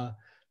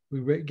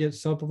 get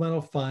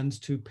supplemental funds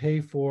to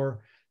pay for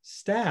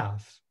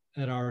staff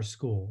at our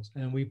schools.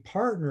 And we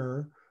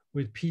partner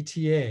with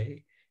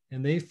PTA,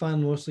 and they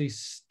fund mostly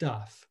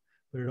stuff,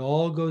 but it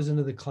all goes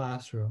into the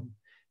classroom.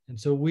 And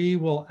so we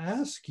will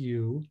ask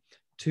you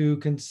to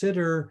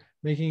consider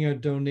making a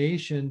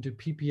donation to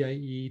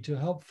PPIE to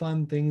help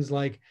fund things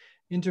like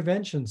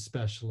intervention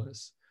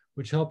specialists,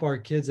 which help our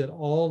kids at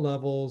all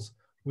levels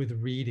with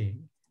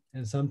reading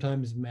and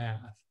sometimes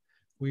math.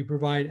 We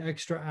provide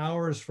extra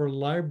hours for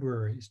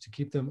libraries to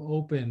keep them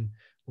open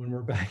when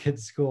we're back at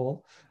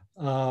school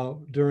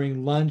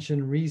during lunch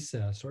and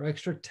recess, or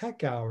extra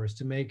tech hours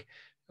to make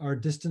our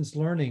distance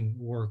learning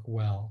work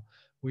well.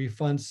 We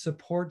fund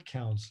support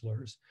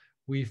counselors.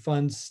 We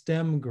fund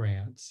STEM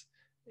grants,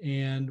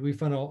 and we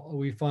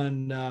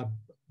fund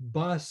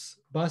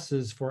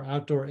buses for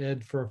outdoor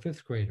ed for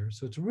fifth graders.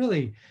 So it's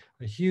really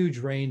a huge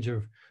range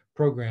of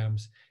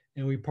programs,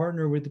 and we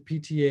partner with the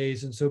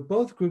PTAs. And so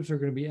both groups are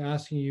going to be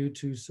asking you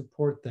to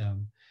support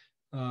them.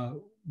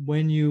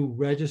 When you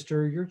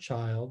register your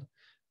child,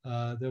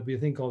 there'll be a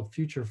thing called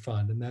Future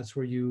Fund, and that's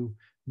where you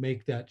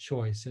make that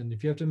choice. And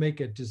if you have to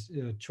make a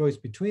choice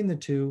between the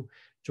two,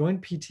 join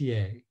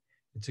PTA.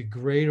 It's a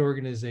great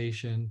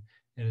organization,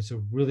 and it's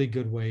a really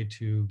good way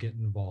to get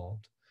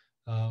involved.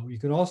 You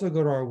can also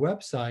go to our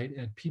website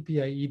at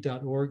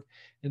ppie.org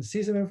and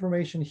see some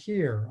information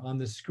here on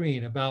the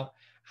screen about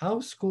how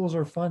schools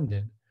are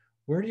funded.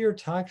 Where do your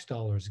tax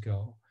dollars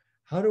go?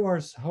 How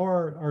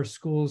are our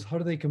schools, how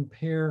do they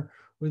compare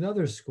with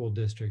other school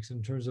districts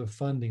in terms of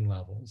funding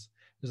levels?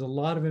 There's a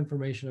lot of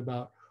information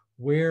about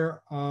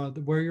where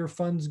your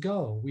funds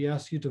go. We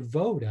ask you to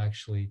vote,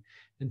 actually,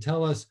 and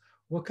tell us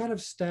what kind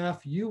of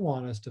staff you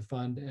want us to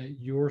fund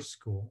at your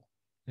school.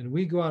 And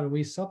we go out and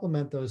we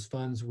supplement those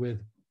funds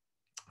with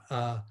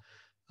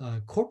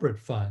corporate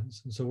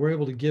funds. And so we're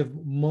able to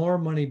give more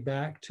money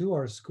back to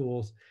our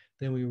schools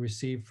than we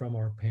receive from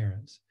our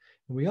parents.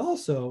 And we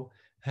also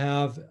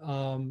have, if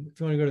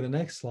you want to go to the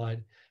next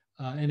slide,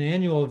 an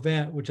annual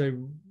event, which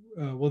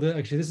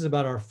actually this is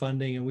about our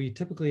funding, and we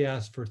typically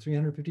ask for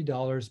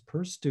 $350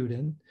 per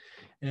student,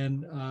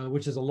 and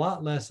which is a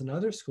lot less than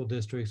other school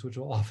districts, which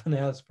will often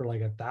ask for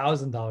like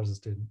 $1,000 a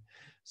student.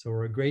 So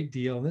we're a great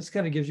deal. And this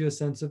kind of gives you a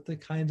sense of the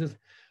kinds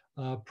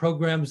of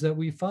programs that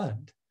we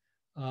fund.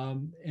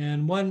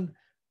 And one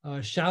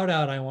shout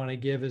out I want to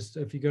give is,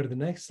 if you go to the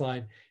next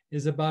slide,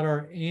 is about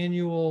our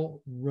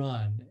annual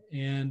run.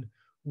 And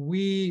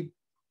we,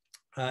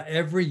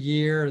 every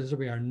year, this will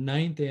be our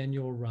 9th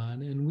annual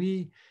run, and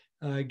we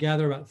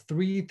gather about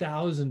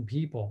 3,000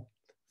 people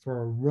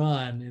for a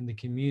run in the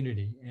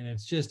community. And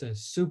it's just a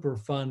super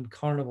fun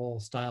carnival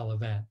style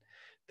event.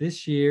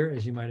 This year,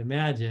 as you might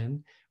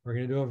imagine, we're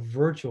going to do a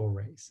virtual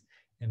race.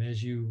 And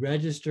as you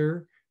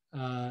register,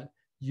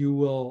 you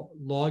will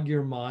log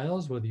your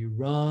miles, whether you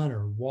run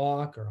or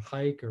walk or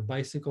hike or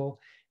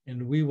bicycle,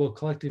 and we will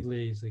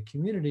collectively, as a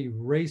community,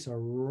 race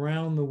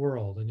around the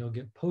world, and you'll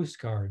get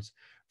postcards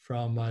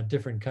from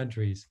different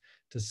countries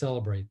to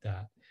celebrate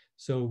that.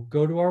 So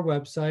go to our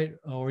website,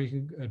 or you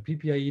can at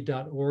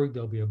ppie.org.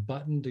 There'll be a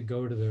button to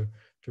go to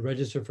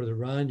register for the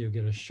run. You'll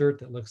get a shirt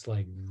that looks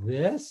like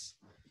this.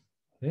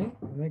 See?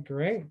 Isn't that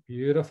great?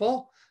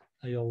 Beautiful.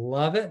 You'll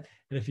love it.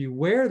 And if you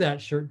wear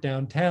that shirt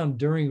downtown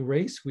during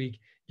race week,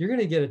 you're going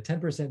to get a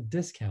 10%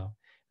 discount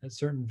at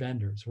certain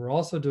vendors. We're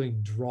also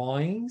doing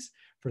drawings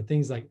for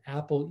things like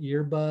Apple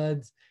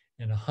earbuds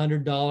and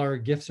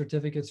 $100 gift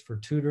certificates for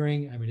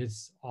tutoring. I mean,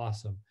 it's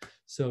awesome.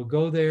 So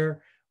go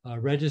there.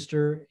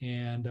 register.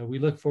 And we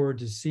look forward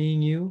to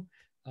seeing you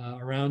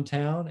around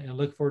town, and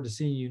look forward to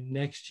seeing you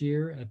next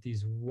year at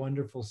these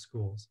wonderful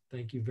schools.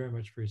 Thank you very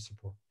much for your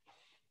support.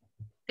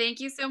 Thank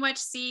you so much,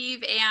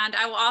 Steve. And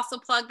I will also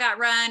plug that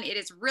run. It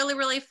is really,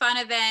 really fun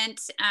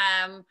event.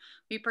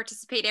 We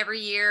participate every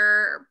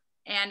year,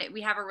 and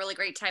we have a really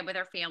great time with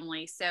our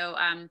family. So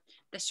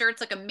the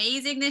shirts look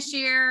amazing this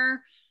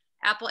year.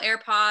 Apple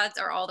AirPods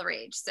are all the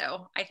rage.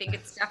 So I think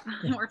it's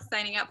definitely worth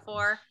signing up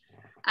for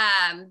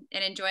and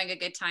enjoying a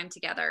good time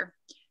together.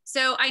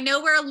 So I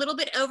know we're a little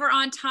bit over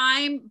on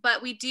time,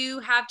 but we do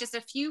have just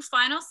a few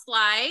final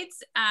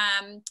slides.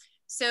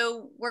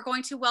 So we're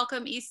going to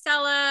welcome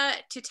Isela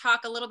to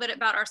talk a little bit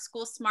about our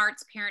School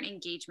Smarts Parent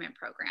Engagement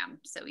Program.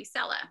 So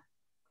Isela.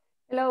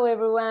 Hello,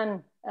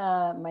 everyone.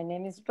 My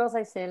name is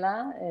Rosa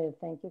Isela.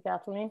 Thank you,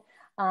 Kathleen.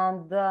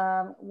 And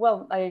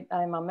well,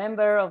 I'm a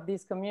member of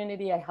this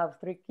community. I have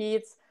 3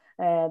 kids.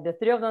 The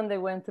 3 of them, they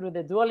went through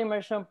the dual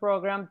immersion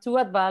program, 2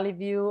 at Valley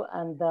View,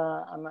 and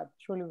I'm a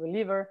truly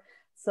believer.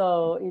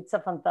 So it's a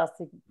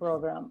fantastic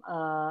program.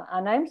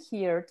 And I'm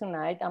here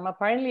tonight. I'm a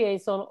parent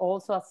liaison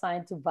also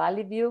assigned to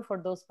Valley View for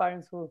those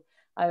parents who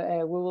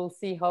we will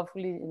see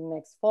hopefully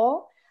next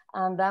fall.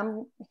 And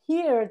I'm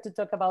here to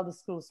talk about the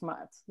School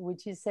Smarts,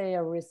 which is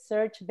a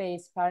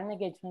research-based parent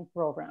engagement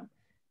program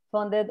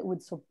funded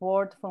with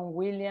support from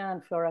William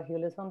and Flora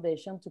Hewlett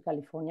Foundation to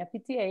California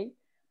PTA.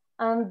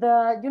 And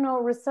you know,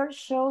 research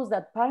shows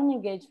that parent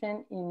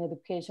engagement in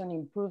education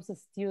improves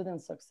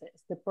student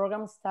success. The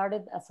program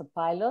started as a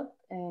pilot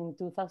in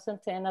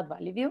 2010 at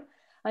Valley View,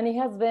 and it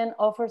has been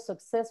offered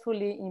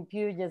successfully in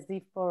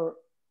PUSD for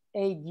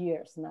 8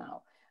 years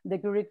now. The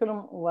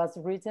curriculum was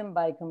written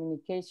by a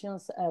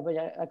communications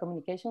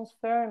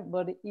firm,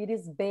 but it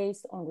is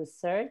based on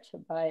research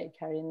by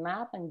Karen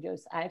Mapp and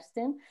Joyce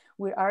Epstein,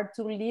 which are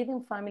 2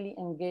 leading family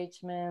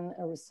engagement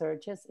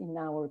researchers in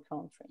our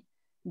country.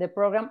 The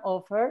program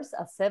offers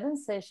a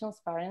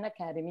 7-sessions parent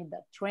academy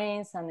that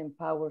trains and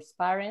empowers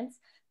parents.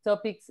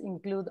 Topics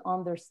include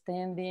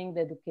understanding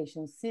the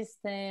education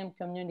system,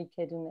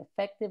 communicating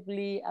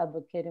effectively,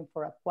 advocating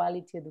for a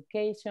quality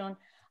education,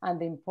 and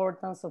the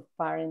importance of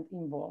parent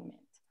involvement.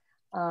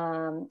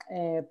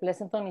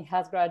 Pleasanton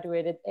has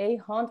graduated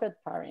 800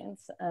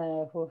 parents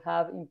who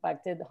have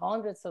impacted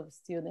hundreds of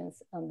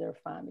students and their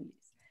families.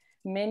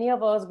 Many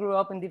of us grew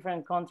up in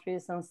different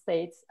countries and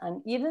states,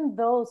 and even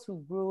those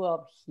who grew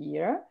up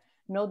here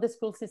know the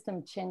school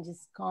system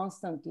changes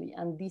constantly,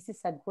 and this is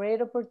a great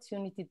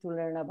opportunity to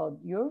learn about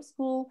your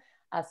school,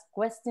 ask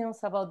questions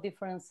about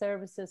different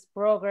services,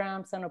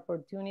 programs, and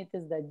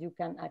opportunities that you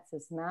can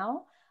access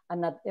now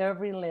and at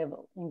every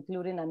level,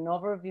 including an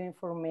overview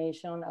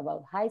information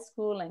about high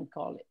school and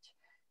college.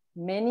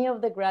 Many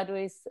of the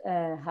graduates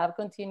have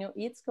continued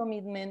its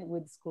commitment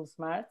with School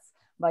Smarts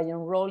by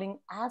enrolling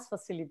as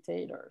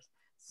facilitators.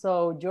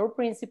 So your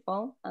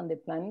principal and the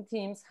planning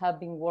teams have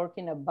been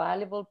working a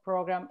valuable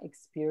program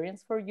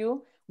experience for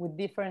you with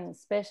different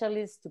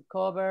specialists to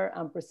cover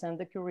and present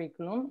the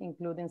curriculum,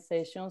 including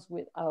sessions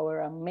with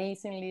our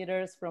amazing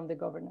leaders from the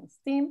governance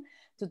team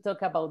to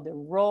talk about the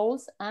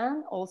roles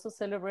and also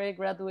celebrate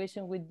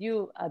graduation with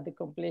you at the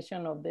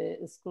completion of the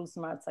School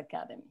Smarts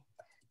Academy.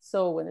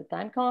 So when the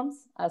time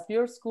comes, ask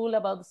your school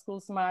about the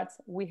School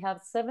Smarts. We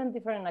have 7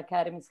 different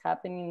academies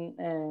happening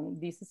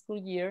this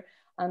school year,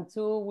 and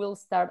 2 will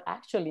start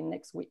actually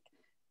next week.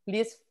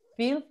 Please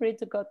feel free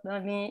to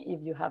contact me if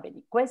you have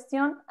any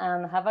question,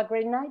 and have a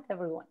great night,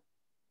 everyone.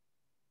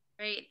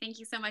 Great, thank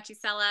you so much,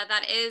 Isela.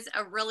 That is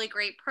a really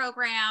great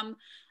program.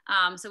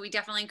 So we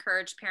definitely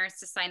encourage parents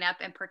to sign up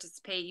and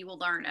participate. You will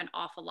learn an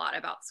awful lot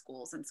about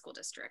schools and school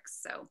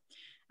districts. So,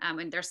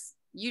 and there's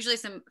usually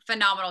some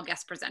phenomenal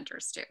guest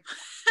presenters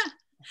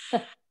too.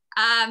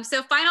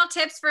 So final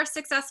tips for a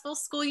successful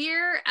school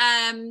year.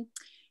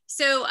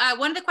 So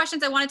one of the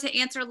questions I wanted to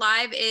answer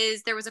live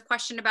is there was a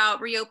question about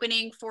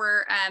reopening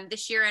for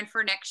this year and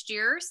for next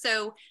year.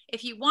 So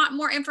if you want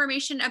more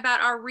information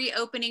about our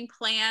reopening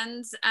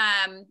plans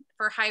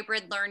for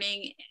hybrid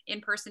learning,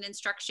 in-person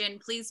instruction,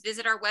 please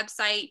visit our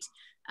website.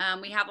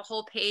 We have a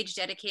whole page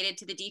dedicated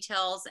to the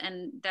details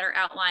and that are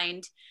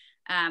outlined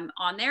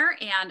on there.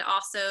 And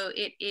also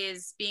it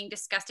is being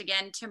discussed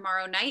again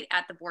tomorrow night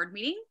at the board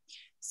meeting.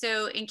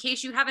 So in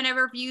case you haven't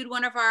ever viewed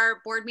one of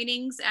our board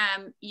meetings,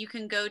 you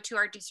can go to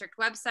our district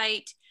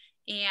website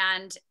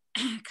and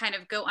kind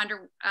of go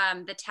under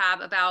the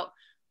tab about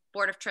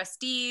Board of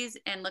Trustees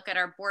and look at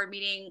our board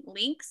meeting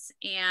links,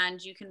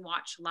 and you can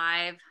watch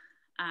live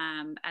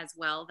as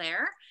well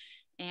there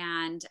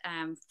and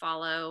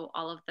follow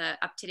all of the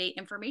up-to-date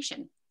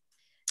information.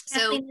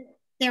 So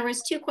there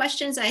was 2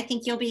 questions I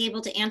think you'll be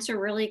able to answer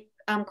really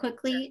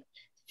quickly.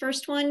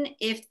 First one,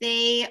 if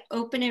they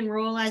open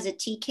enroll as a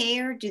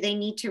TKer, do they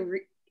need to,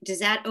 does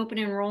that open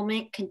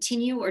enrollment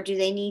continue, or do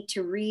they need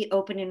to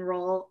reopen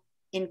enroll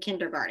in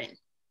kindergarten?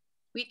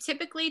 We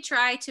typically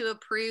try to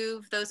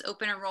approve those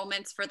open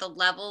enrollments for the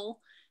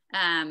level.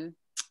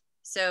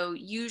 So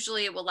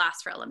usually it will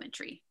last for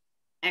elementary.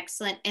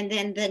 Excellent. And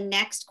then the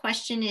next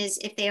question is,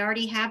 if they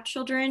already have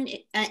children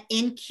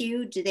in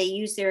CUE, do they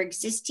use their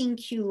existing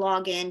CUE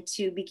login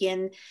to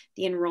begin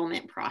the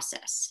enrollment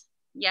process?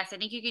 Yes, I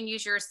think you can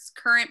use your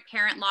current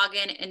parent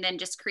login and then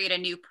just create a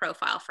new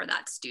profile for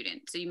that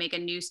student. So you make a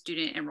new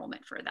student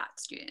enrollment for that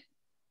student.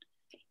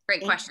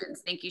 Great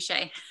questions. Thank you,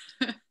 Shay.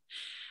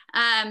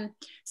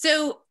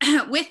 So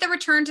with the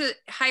return to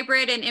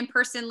hybrid and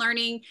in-person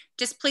learning,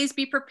 just please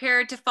be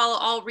prepared to follow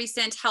all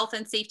recent health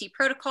and safety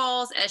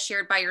protocols as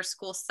shared by your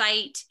school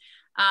site.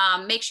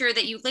 Make sure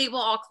that you label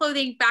all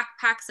clothing,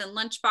 backpacks, and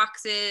lunch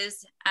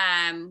boxes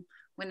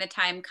when the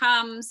time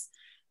comes.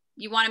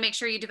 You want to make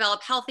sure you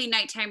develop healthy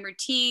nighttime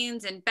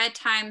routines and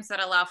bedtimes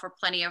that allow for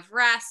plenty of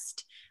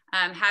rest.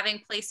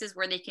 Having places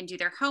where they can do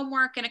their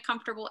homework in a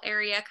comfortable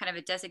area, kind of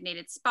a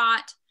designated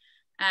spot.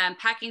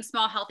 Packing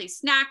small healthy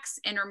snacks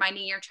and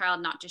reminding your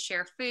child not to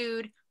share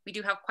food. We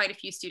do have quite a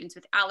few students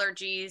with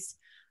allergies.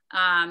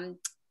 And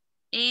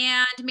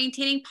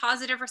maintaining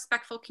positive,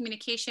 respectful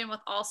communication with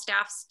all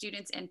staff,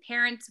 students, and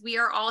parents. We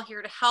are all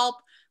here to help.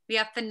 We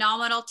have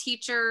phenomenal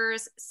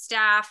teachers,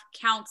 staff,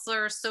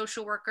 counselors,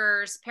 social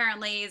workers, parent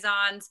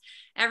liaisons.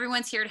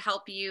 Everyone's here to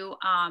help you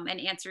and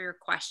answer your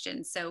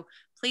questions. So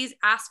please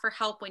ask for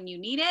help when you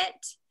need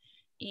it.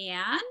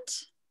 And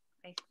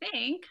I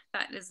think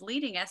that is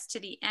leading us to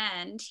the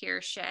end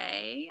here,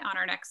 Shay, on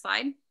our next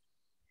slide.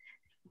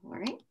 All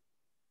right.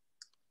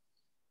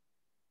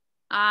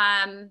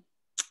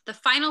 The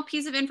final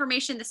piece of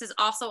information, this is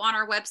also on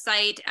our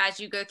website as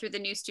you go through the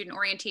new student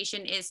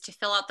orientation, is to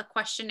fill out the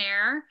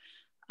questionnaire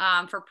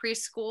for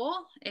preschool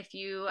if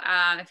your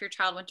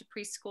child went to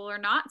preschool or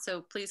not.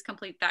 So please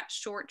complete that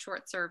short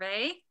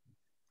survey.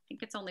 I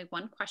think it's only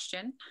one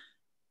question.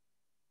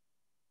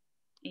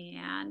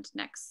 And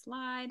next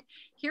slide.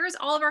 Here's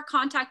all of our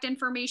contact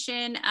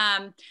information.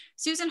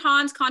 Susan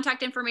Hahn's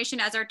contact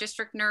information as our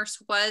district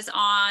nurse was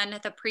on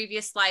the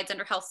previous slides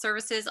under health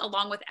services,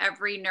 along with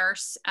every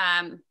nurse,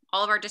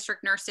 all of our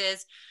district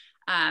nurses,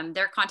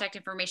 their contact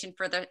information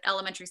for the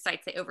elementary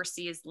sites they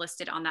oversee is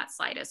listed on that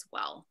slide as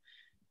well.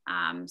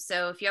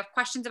 So if you have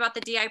questions about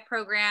the DI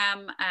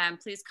program,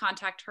 please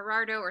contact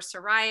Gerardo or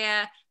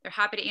Soraya. They're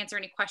happy to answer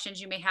any questions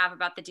you may have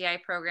about the DI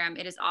program.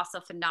 It is also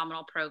a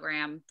phenomenal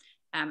program.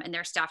 And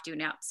their staff do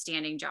an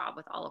outstanding job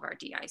with all of our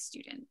DI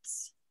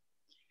students.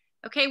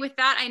 Okay, with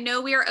that, I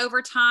know we are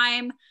over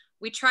time.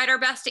 We tried our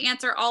best to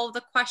answer all of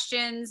the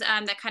questions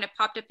that kind of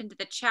popped up into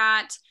the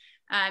chat,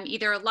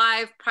 either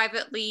live,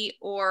 privately,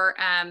 or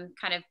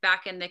kind of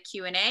back in the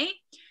Q&A.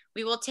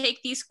 We will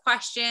take these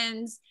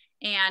questions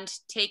and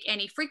take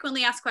any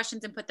frequently asked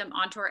questions and put them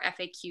onto our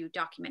FAQ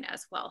document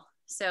as well.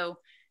 So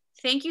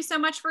thank you so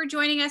much for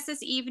joining us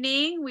this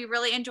evening. We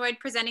really enjoyed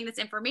presenting this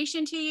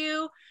information to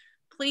you.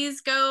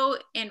 Please go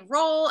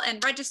enroll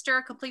and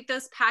register, complete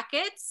those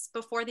packets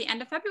before the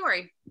end of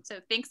February. So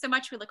thanks so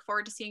much. We look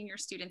forward to seeing your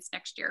students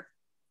next year.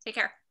 Take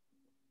care.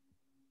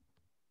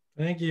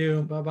 Thank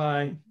you.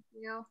 Bye-bye. Thank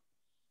you.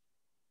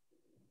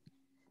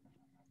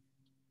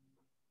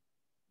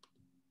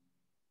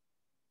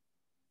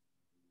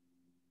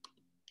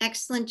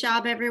 Excellent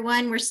job,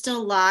 everyone. We're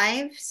still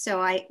live,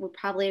 so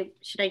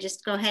should I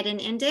just go ahead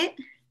and end it?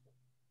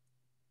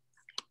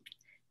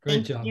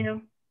 Great job. Thank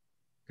you.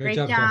 Great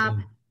job.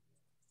 Kathleen.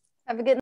 Have a good